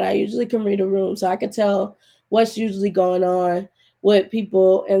thing, but I usually can read a room, so I can tell what's usually going on with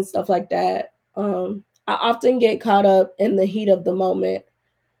people and stuff like that. I often get caught up in the heat of the moment.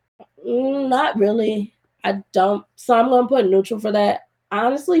 Not really. I don't. So I'm gonna put neutral for that. I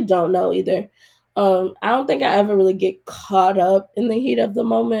honestly don't know either. I don't think I ever really get caught up in the heat of the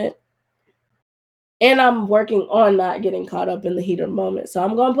moment. And I'm working on not getting caught up in the heat of the moment. So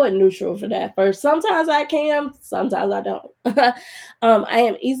I'm going to put neutral for that first. Sometimes I can, sometimes I don't. I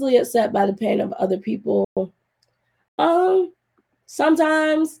am easily upset by the pain of other people. Um,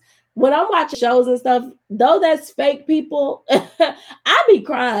 Sometimes when I'm watching shows and stuff, though that's fake people, I be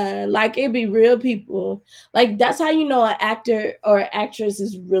crying. Like it be real people. Like that's how you know an actor or actress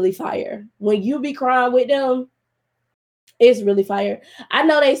is really fire. When you be crying with them, it's really fire. I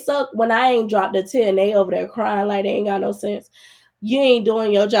know they suck when I ain't dropped a 10. They over there crying like they ain't got no sense. You ain't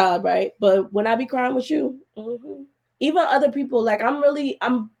doing your job right. But when I be crying with you, even other people, like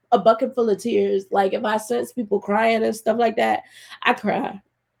I'm a bucket full of tears. Like if I sense people crying and stuff like that, I cry.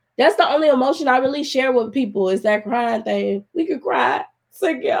 That's the only emotion I really share with people is that crying thing. We could cry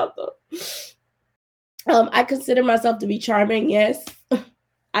together. I consider myself to be charming, yes.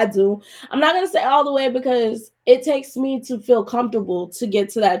 I do. I'm not gonna say all the way because it takes me to feel comfortable to get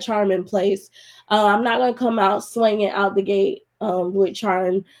to that charming place. I'm not gonna come out swinging out the gate with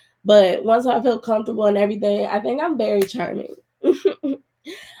charm, but once I feel comfortable and everything, I think I'm very charming.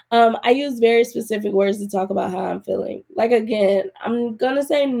 I use very specific words to talk about how I'm feeling. Like again, I'm gonna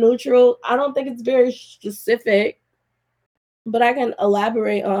say neutral. I don't think it's very specific, but I can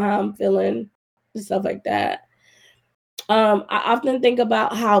elaborate on how I'm feeling and stuff like that. I often think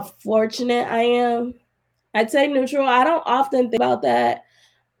about how fortunate I am. I'd say neutral. I don't often think about that.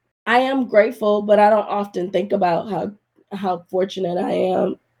 I am grateful, but I don't often think about how fortunate I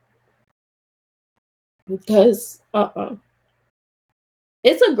am because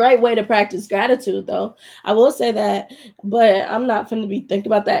it's a great way to practice gratitude though. I will say that, but I'm not going to be thinking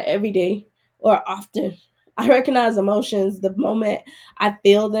about that every day or often. I recognize emotions the moment I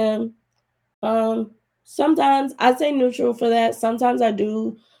feel them. Um Sometimes I say neutral for that. Sometimes I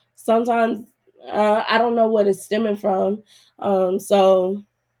do. Sometimes I don't know what it's stemming from. So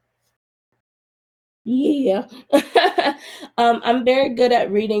yeah. I'm very good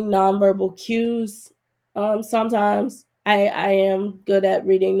at reading nonverbal cues. Sometimes I am good at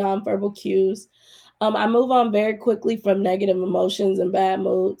reading nonverbal cues. I move on very quickly from negative emotions and bad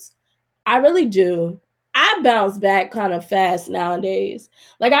moods. I really do. I bounce back kind of fast nowadays.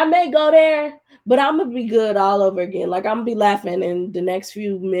 Like I may go there, but I'm gonna be good all over again. Like I'm gonna be laughing in the next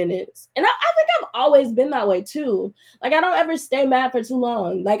few minutes. And I think I've always been that way too. Like I don't ever stay mad for too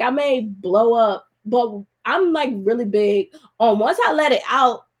long. Like I may blow up, but I'm like really big on once I let it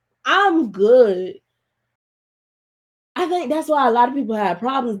out, I'm good. I think that's why a lot of people have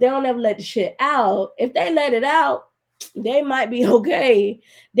problems. They don't ever let the shit out. If they let it out, they might be okay.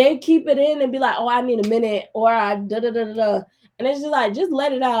 They keep it in and be like, "Oh, I need a minute," or "I da da da da," da. And it's just like, just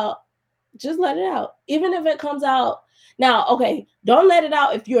let it out. Just let it out. Even if it comes out now, okay. Don't let it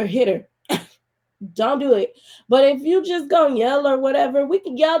out if you're a hitter. Don't do it. But if you just gonna yell or whatever, we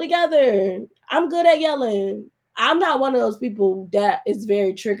can yell together. I'm good at yelling. I'm not one of those people that is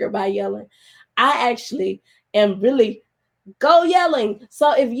very triggered by yelling. I actually am really go yelling.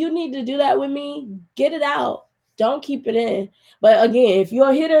 So if you need to do that with me, get it out. Don't keep it in. But again, if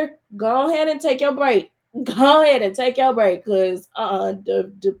you're a hitter, go ahead and take your break. Go ahead and take your break, because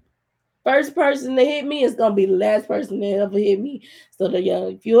the first person to hit me is gonna be the last person to ever hit me. So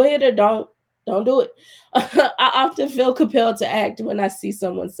if you're a hitter, don't do it. I often feel compelled to act when I see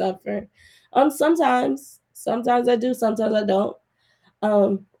someone suffer. Sometimes I do, sometimes I don't.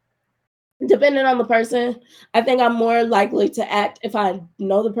 Um, Depending on the person, I think I'm more likely to act if I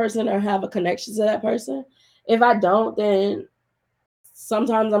know the person or have a connection to that person. If I don't, then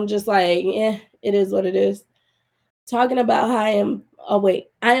sometimes I'm just like, it is what it is. Talking about how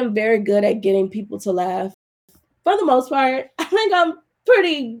I am very good at getting people to laugh. For the most part, I think I'm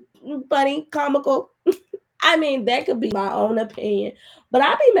pretty funny, comical. I mean, that could be my own opinion, but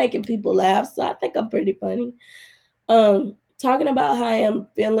I be making people laugh, so I think I'm pretty funny. Talking about how I am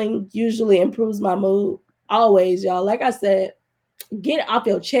feeling usually improves my mood. Always, y'all. Like I said, get it off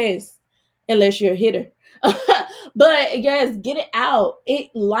your chest unless you're a hitter. But yes, get it out.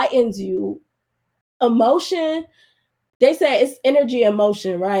 It lightens you. Emotion, they say it's energy and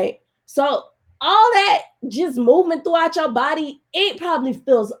motion, right? So all that just movement throughout your body, it probably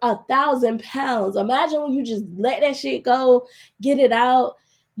feels 1,000 pounds. Imagine when you just let that shit go, get it out.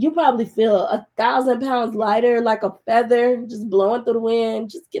 You probably feel 1,000 pounds lighter, like a feather, just blowing through the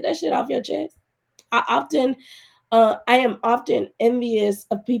wind. Just get that shit off your chest. I am often envious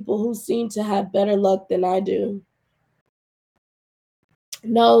of people who seem to have better luck than I do.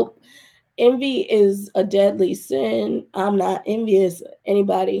 No, envy is a deadly sin. I'm not envious of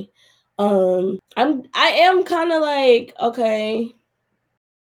anybody. I am kind of like, okay,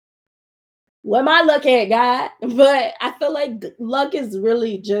 where my luck at, God? But I feel like luck is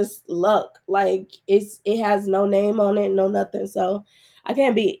really just luck. Like it has no name on it, no nothing. So I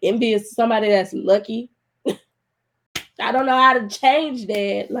can't be envious of somebody that's lucky. I don't know how to change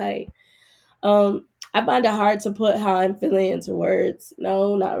that. Like, I find it hard to put how I'm feeling into words.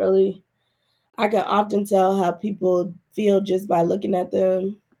 No, not really. I can often tell how people feel just by looking at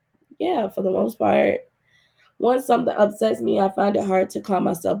them. Yeah, for the most part. Once something upsets me, I find it hard to calm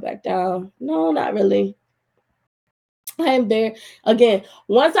myself back down. No, not really. I am there again.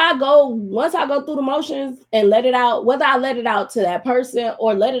 Once I go through the motions and let it out, whether I let it out to that person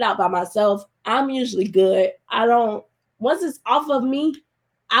or let it out by myself, I'm usually good. I don't once it's off of me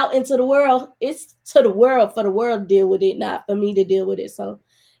out into the world, it's to the world for the world to deal with it, not for me to deal with it. So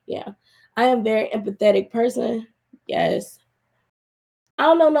yeah. I am a very empathetic person. Yes. I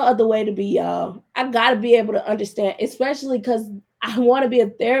don't know no other way to be, y'all. I gotta be able to understand, especially because I want to be a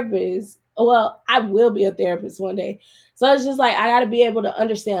therapist. Well, I will be a therapist one day. So it's just like I gotta be able to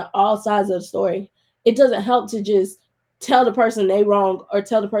understand all sides of the story. It doesn't help to just tell the person they wrong or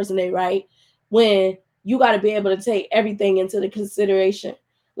tell the person they right when you gotta be able to take everything into the consideration.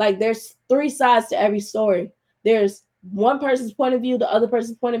 Like there's three sides to every story. There's one person's point of view, the other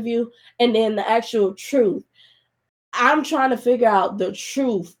person's point of view, and then the actual truth. I'm trying to figure out the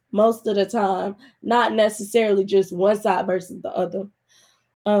truth most of the time, not necessarily just one side versus the other.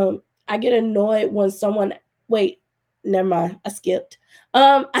 I get annoyed when someone wait, never mind, I skipped.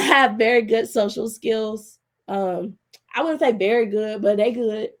 I have very good social skills. I wouldn't say very good, but they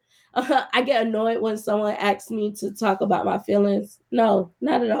good. I get annoyed when someone asks me to talk about my feelings. No,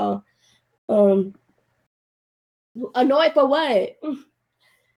 not at all. Um, Annoyed for what?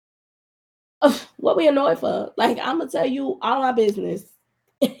 What we annoyed for? Like I'm gonna tell you all my business.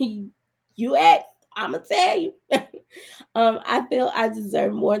 You ask, I'm gonna tell you. I feel I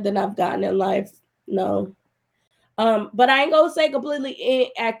deserve more than I've gotten in life. No. But I ain't gonna say completely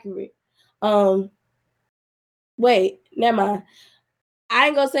inaccurate. Um, Wait, never mind. I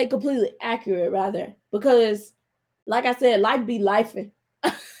ain't gonna say completely accurate rather, because like I said, life be lifing.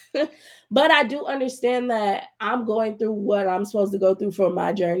 But I do understand that I'm going through what I'm supposed to go through for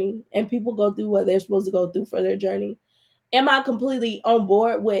my journey, and people go through what they're supposed to go through for their journey. Am I completely on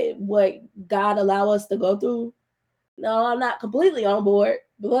board with what God allow us to go through? No, I'm not completely on board,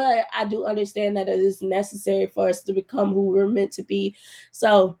 but I do understand that it is necessary for us to become who we're meant to be.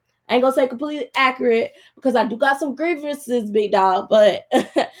 So I ain't gonna say completely accurate because I do got some grievances, big dog, but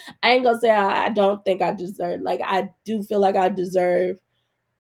I ain't gonna say I don't think I deserve. Like I do feel like I deserve.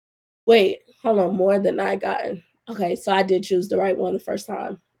 Wait, hold on, more than I gotten. Okay, so I did choose the right one the first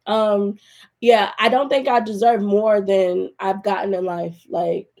time. Um, yeah, I don't think I deserve more than I've gotten in life.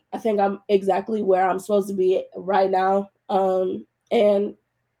 Like I think I'm exactly where I'm supposed to be right now. And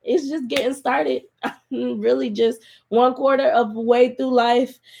it's just getting started. I'm really just 1/4 of the way through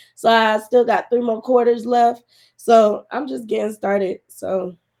life. So I still got 3 more quarters left. So I'm just getting started.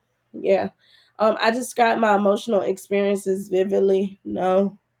 So yeah. I describe my emotional experiences vividly.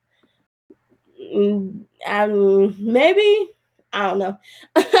 No. Maybe I don't know.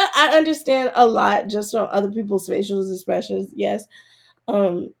 I understand a lot just from other people's facial expressions. Yes,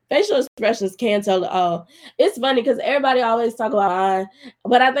 facial expressions can tell it all. It's funny because everybody always talk about mine,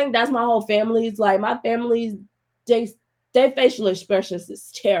 but I think that's my whole family's. Like my family's, they their facial expressions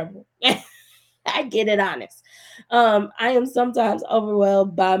is terrible. I get it honest. I am sometimes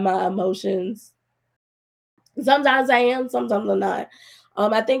overwhelmed by my emotions. Sometimes I am, sometimes I'm not.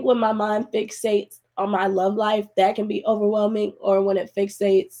 I think when my mind fixates on my love life, that can be overwhelming, or when it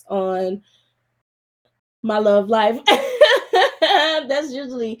fixates on my love life. That's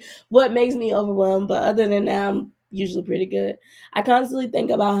usually what makes me overwhelmed. But other than that, I'm usually pretty good. I constantly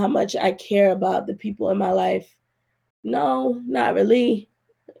think about how much I care about the people in my life. No, not really.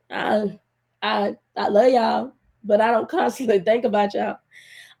 I love y'all, but I don't constantly think about y'all.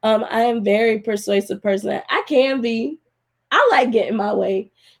 I am very persuasive person. I can be. I like getting my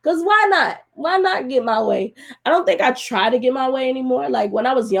way. Cause why not? Why not get my way? I don't think I try to get my way anymore. Like when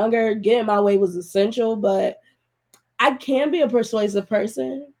I was younger, getting my way was essential, but I can be a persuasive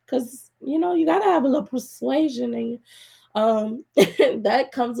person because you gotta have a little persuasion in you.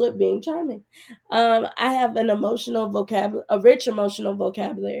 That comes with being charming. I have an emotional vocabulary, a rich emotional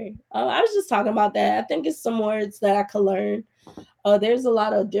vocabulary. I was just talking about that. I think it's some words that I could learn. There's a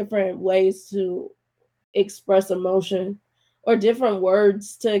lot of different ways to express emotion or different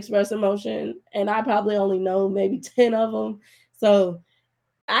words to express emotion, and I probably only know maybe 10 of them. So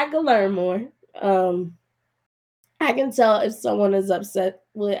I could learn more. Um, I can tell if someone is upset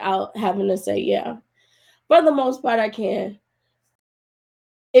without having to say yeah. For the most part, I can.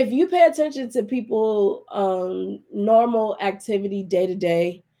 If you pay attention to people normal activity day to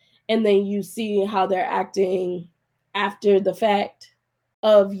day, and then you see how they're acting after the fact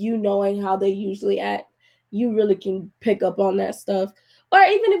of you knowing how they usually act, you really can pick up on that stuff. Or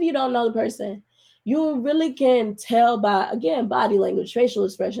even if you don't know the person, you really can tell by, again, body language, facial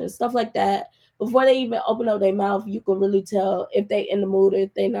expressions, stuff like that. Before they even open up their mouth, you can really tell if they in the mood or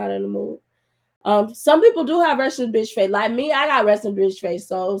if they not in the mood. Some people do have resting bitch face. Like me, I got resting bitch face.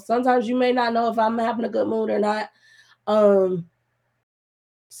 So sometimes you may not know if I'm having a good mood or not. Um,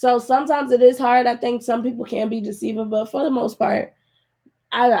 so sometimes it is hard. I think some people can be deceiving, but for the most part,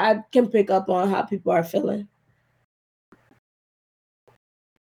 I can pick up on how people are feeling.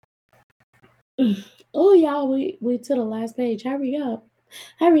 Oh y'all, we to the last page. Hurry up.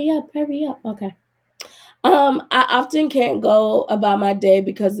 Hurry up, hurry up. Okay. I often can't go about my day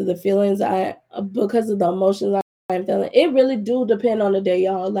because of the feelings because of the emotions I'm feeling. It really do depend on the day,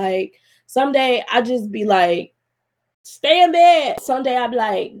 y'all. Like someday I just be like, stay in bed. Someday I be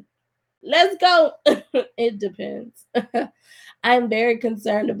like, let's go. It depends. I'm very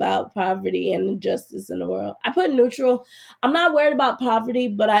concerned about poverty and injustice in the world. I put neutral. I'm not worried about poverty,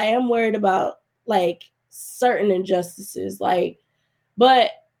 but I am worried about like certain injustices. But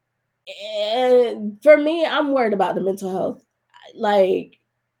for me, I'm worried about the mental health. Like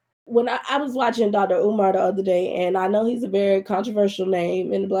when I was watching Dr. Umar the other day, and I know he's a very controversial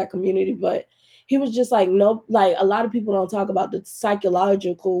name in the Black community, but he was just like, no, like a lot of people don't talk about the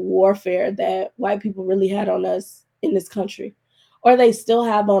psychological warfare that white people really had on us in this country, or they still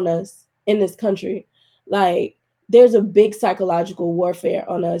have on us in this country. Like, there's a big psychological warfare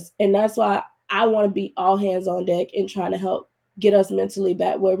on us, and that's why I want to be all hands on deck in trying to help get us mentally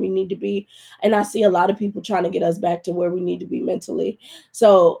back where we need to be. And I see a lot of people trying to get us back to where we need to be mentally.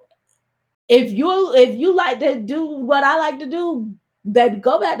 So if you like to do what I like to do, baby,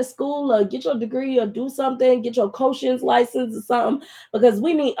 go back to school or get your degree or do something, get your coaching's license or something, because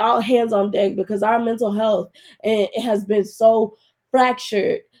we need all hands on deck because our mental health and it has been so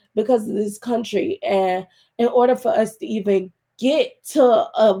fractured because of this country. And in order for us to even get to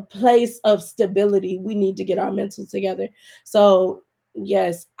a place of stability, we need to get our mental together. So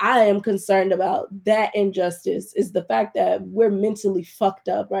yes, I am concerned about that injustice is the fact that we're mentally fucked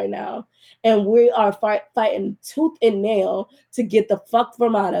up right now, and we are fighting tooth and nail to get the fuck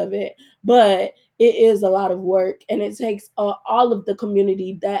from out of it. But it is a lot of work, and it takes all of the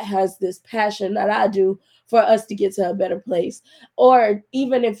community that has this passion that I do for us to get to a better place. Or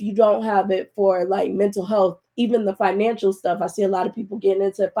even if you don't have it for like mental health, even the financial stuff, I see a lot of people getting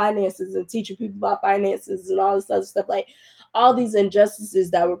into finances and teaching people about finances and all this other stuff. Like all these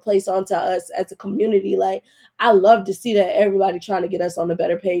injustices that were placed onto us as a community, like I love to see that everybody trying to get us on a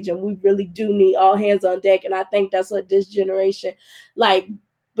better page, and we really do need all hands on deck. And I think that's what this generation, like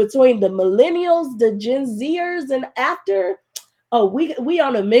between the millennials, the Gen Zers, and after, oh, we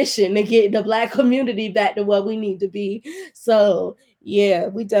on a mission to get the Black community back to what we need to be. So yeah,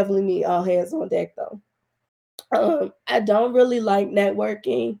 we definitely need all hands on deck though. I don't really like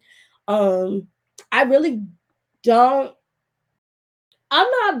networking. I really don't. I'm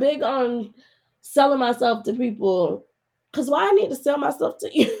not big on selling myself to people. Cause why I need to sell myself to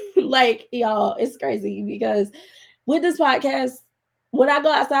you? Like, y'all, it's crazy because with this podcast, when I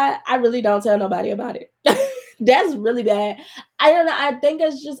go outside, I really don't tell nobody about it. That's really bad. I don't know. I think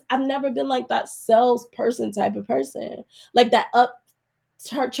it's just I've never been like that salesperson type of person, like that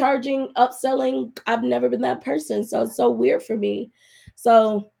charging, upselling. I've never been that person, so it's so weird for me.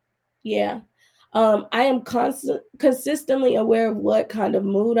 So yeah, I am consistently aware of what kind of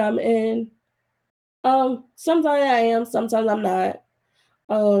mood I'm in. Sometimes I am, sometimes I'm not.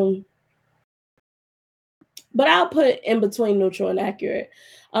 Um, but I'll put in between neutral and accurate.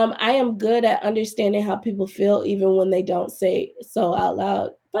 I am good at understanding how people feel even when they don't say so out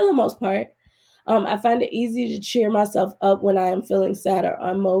loud, for the most part. I find it easy to cheer myself up when I am feeling sad or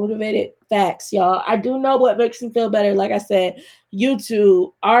unmotivated. Facts, y'all. I do know what makes me feel better. Like I said,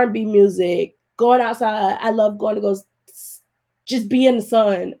 YouTube, R&B music, going outside. I love going to go just be in the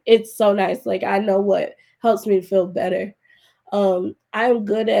sun. It's so nice. Like I know what helps me feel better. I'm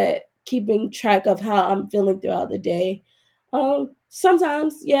good at keeping track of how I'm feeling throughout the day.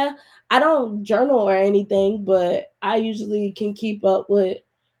 Sometimes, yeah, I don't journal or anything, but I usually can keep up with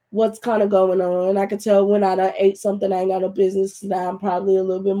what's kind of going on. I can tell when I done ate something I ain't got no business. Now I'm probably a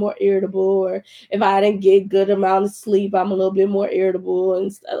little bit more irritable, or if I didn't get good amount of sleep, I'm a little bit more irritable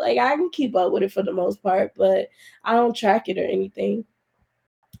and stuff. Like I can keep up with it for the most part, but I don't track it or anything.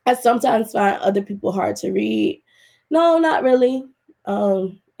 I sometimes find other people hard to read. No, not really.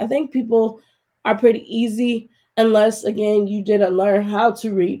 I think people are pretty easy unless again you didn't learn how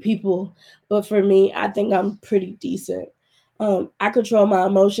to read people. But for me, I think I'm pretty decent. I control my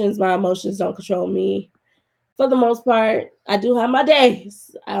emotions. My emotions don't control me. For the most part, I do have my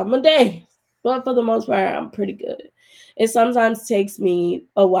days. I have my days. But for the most part, I'm pretty good. It sometimes takes me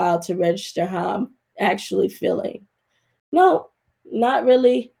a while to register how I'm actually feeling. No, not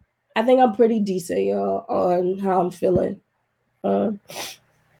really. I think I'm pretty decent, y'all, on how I'm feeling. Um,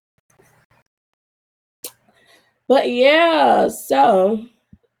 but yeah, so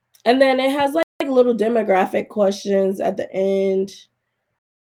and then it has like little demographic questions at the end,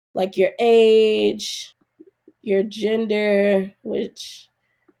 like your age, your gender, which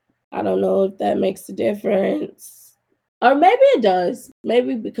I don't know if that makes a difference, or maybe it does.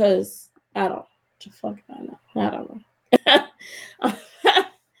 Maybe because I don't. The fuck I know. I don't know.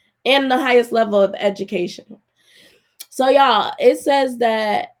 And the highest level of education. So y'all, it says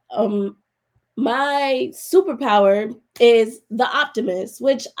that my superpower is the optimist,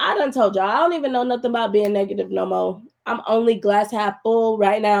 which I done told y'all. I don't even know nothing about being negative no more. I'm only glass half full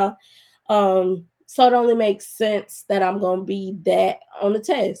right now. So it only makes sense that I'm gonna be that on the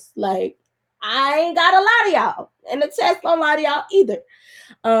test. Like I ain't got a lot of y'all, and the test don't lie to y'all either.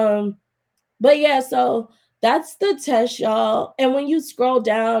 Um, but yeah, so that's the test, y'all. And when you scroll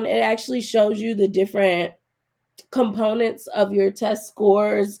down, it actually shows you the different components of your test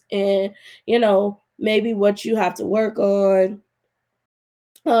scores and maybe what you have to work on,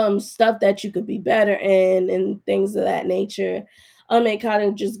 stuff that you could be better in and things of that nature. It kind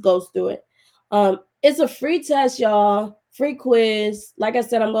of just goes through it. It's a free test, y'all, free quiz. Like I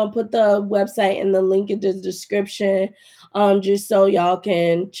said, I'm gonna put the website and the link in the description, just so y'all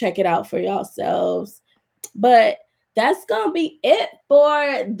can check it out for yourselves. But that's gonna be it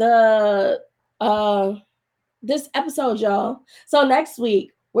for the this episode, y'all. So next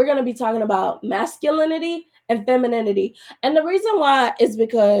week, we're going to be talking about masculinity and femininity. And the reason why is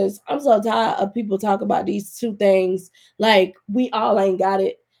because I'm so tired of people talk about these two things like we all ain't got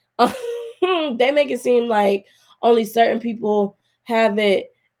it. They make it seem like only certain people have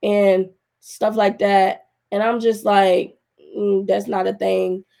it and stuff like that. And I'm just like, that's not a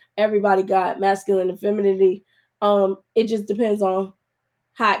thing. Everybody got masculine and femininity. It just depends on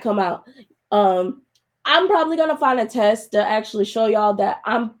how it come out. Um, I'm probably gonna find a test to actually show y'all that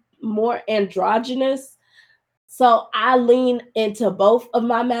I'm more androgynous. So I lean into both of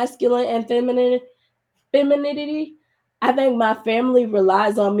my masculine and femininity. I think my family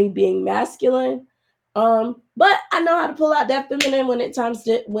relies on me being masculine. But I know how to pull out that feminine when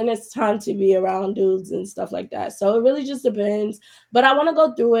it's time to be around dudes and stuff like that. So it really just depends. But I want to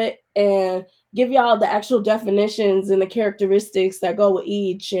go through it and give y'all the actual definitions and the characteristics that go with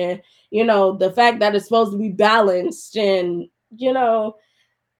each, and the fact that it's supposed to be balanced, and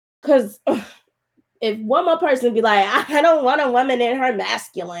because if one more person be like, I don't want a woman in her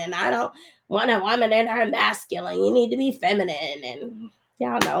masculine. I don't want a woman in her masculine. You need to be feminine. And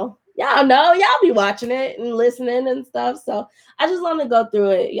y'all be watching it and listening and stuff. So I just want to go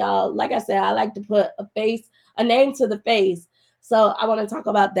through it, y'all. Like I said, I like to put a name to the face. So I want to talk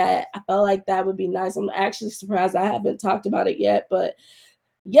about that. I felt like that would be nice. I'm actually surprised I haven't talked about it yet, but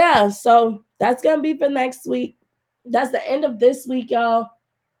yeah, so that's gonna be for next week. That's the end of this week, y'all.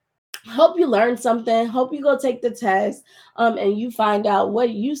 Hope you learned something. Hope you go take the test, and you find out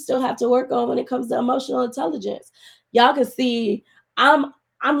what you still have to work on when it comes to emotional intelligence. Y'all can see I'm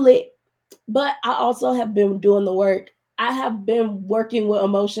lit, but I also have been doing the work. I have been working with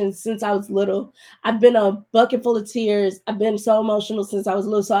emotions since I was little. I've been a bucket full of tears. I've been so emotional since I was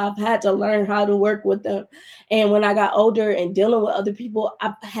little. So I've had to learn how to work with them. And when I got older and dealing with other people,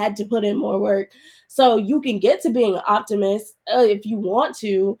 I've had to put in more work. So you can get to being an optimist if you want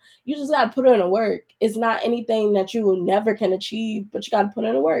to. You just got to put in the work. It's not anything that you will never can achieve, but you got to put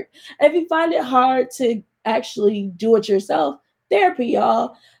in the work. And if you find it hard to actually do it yourself, therapy,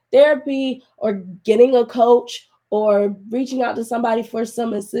 y'all. Therapy or getting a coach or reaching out to somebody for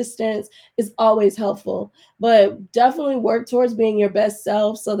some assistance is always helpful. But definitely work towards being your best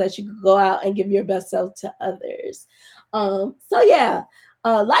self so that you can go out and give your best self to others. So yeah,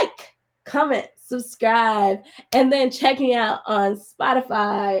 like, comment, subscribe, and then check me out on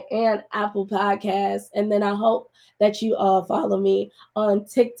Spotify and Apple Podcasts. And then I hope that you all follow me on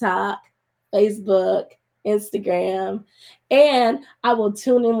TikTok, Facebook, Instagram, and I will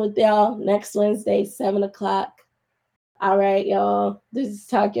tune in with y'all next Wednesday, 7 o'clock. All right, y'all. This is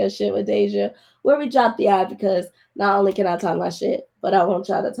Talk Your Shit with Deja, where we drop the eye because not only can I talk my shit, but I want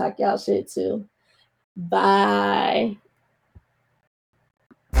y'all to talk y'all shit too. Bye.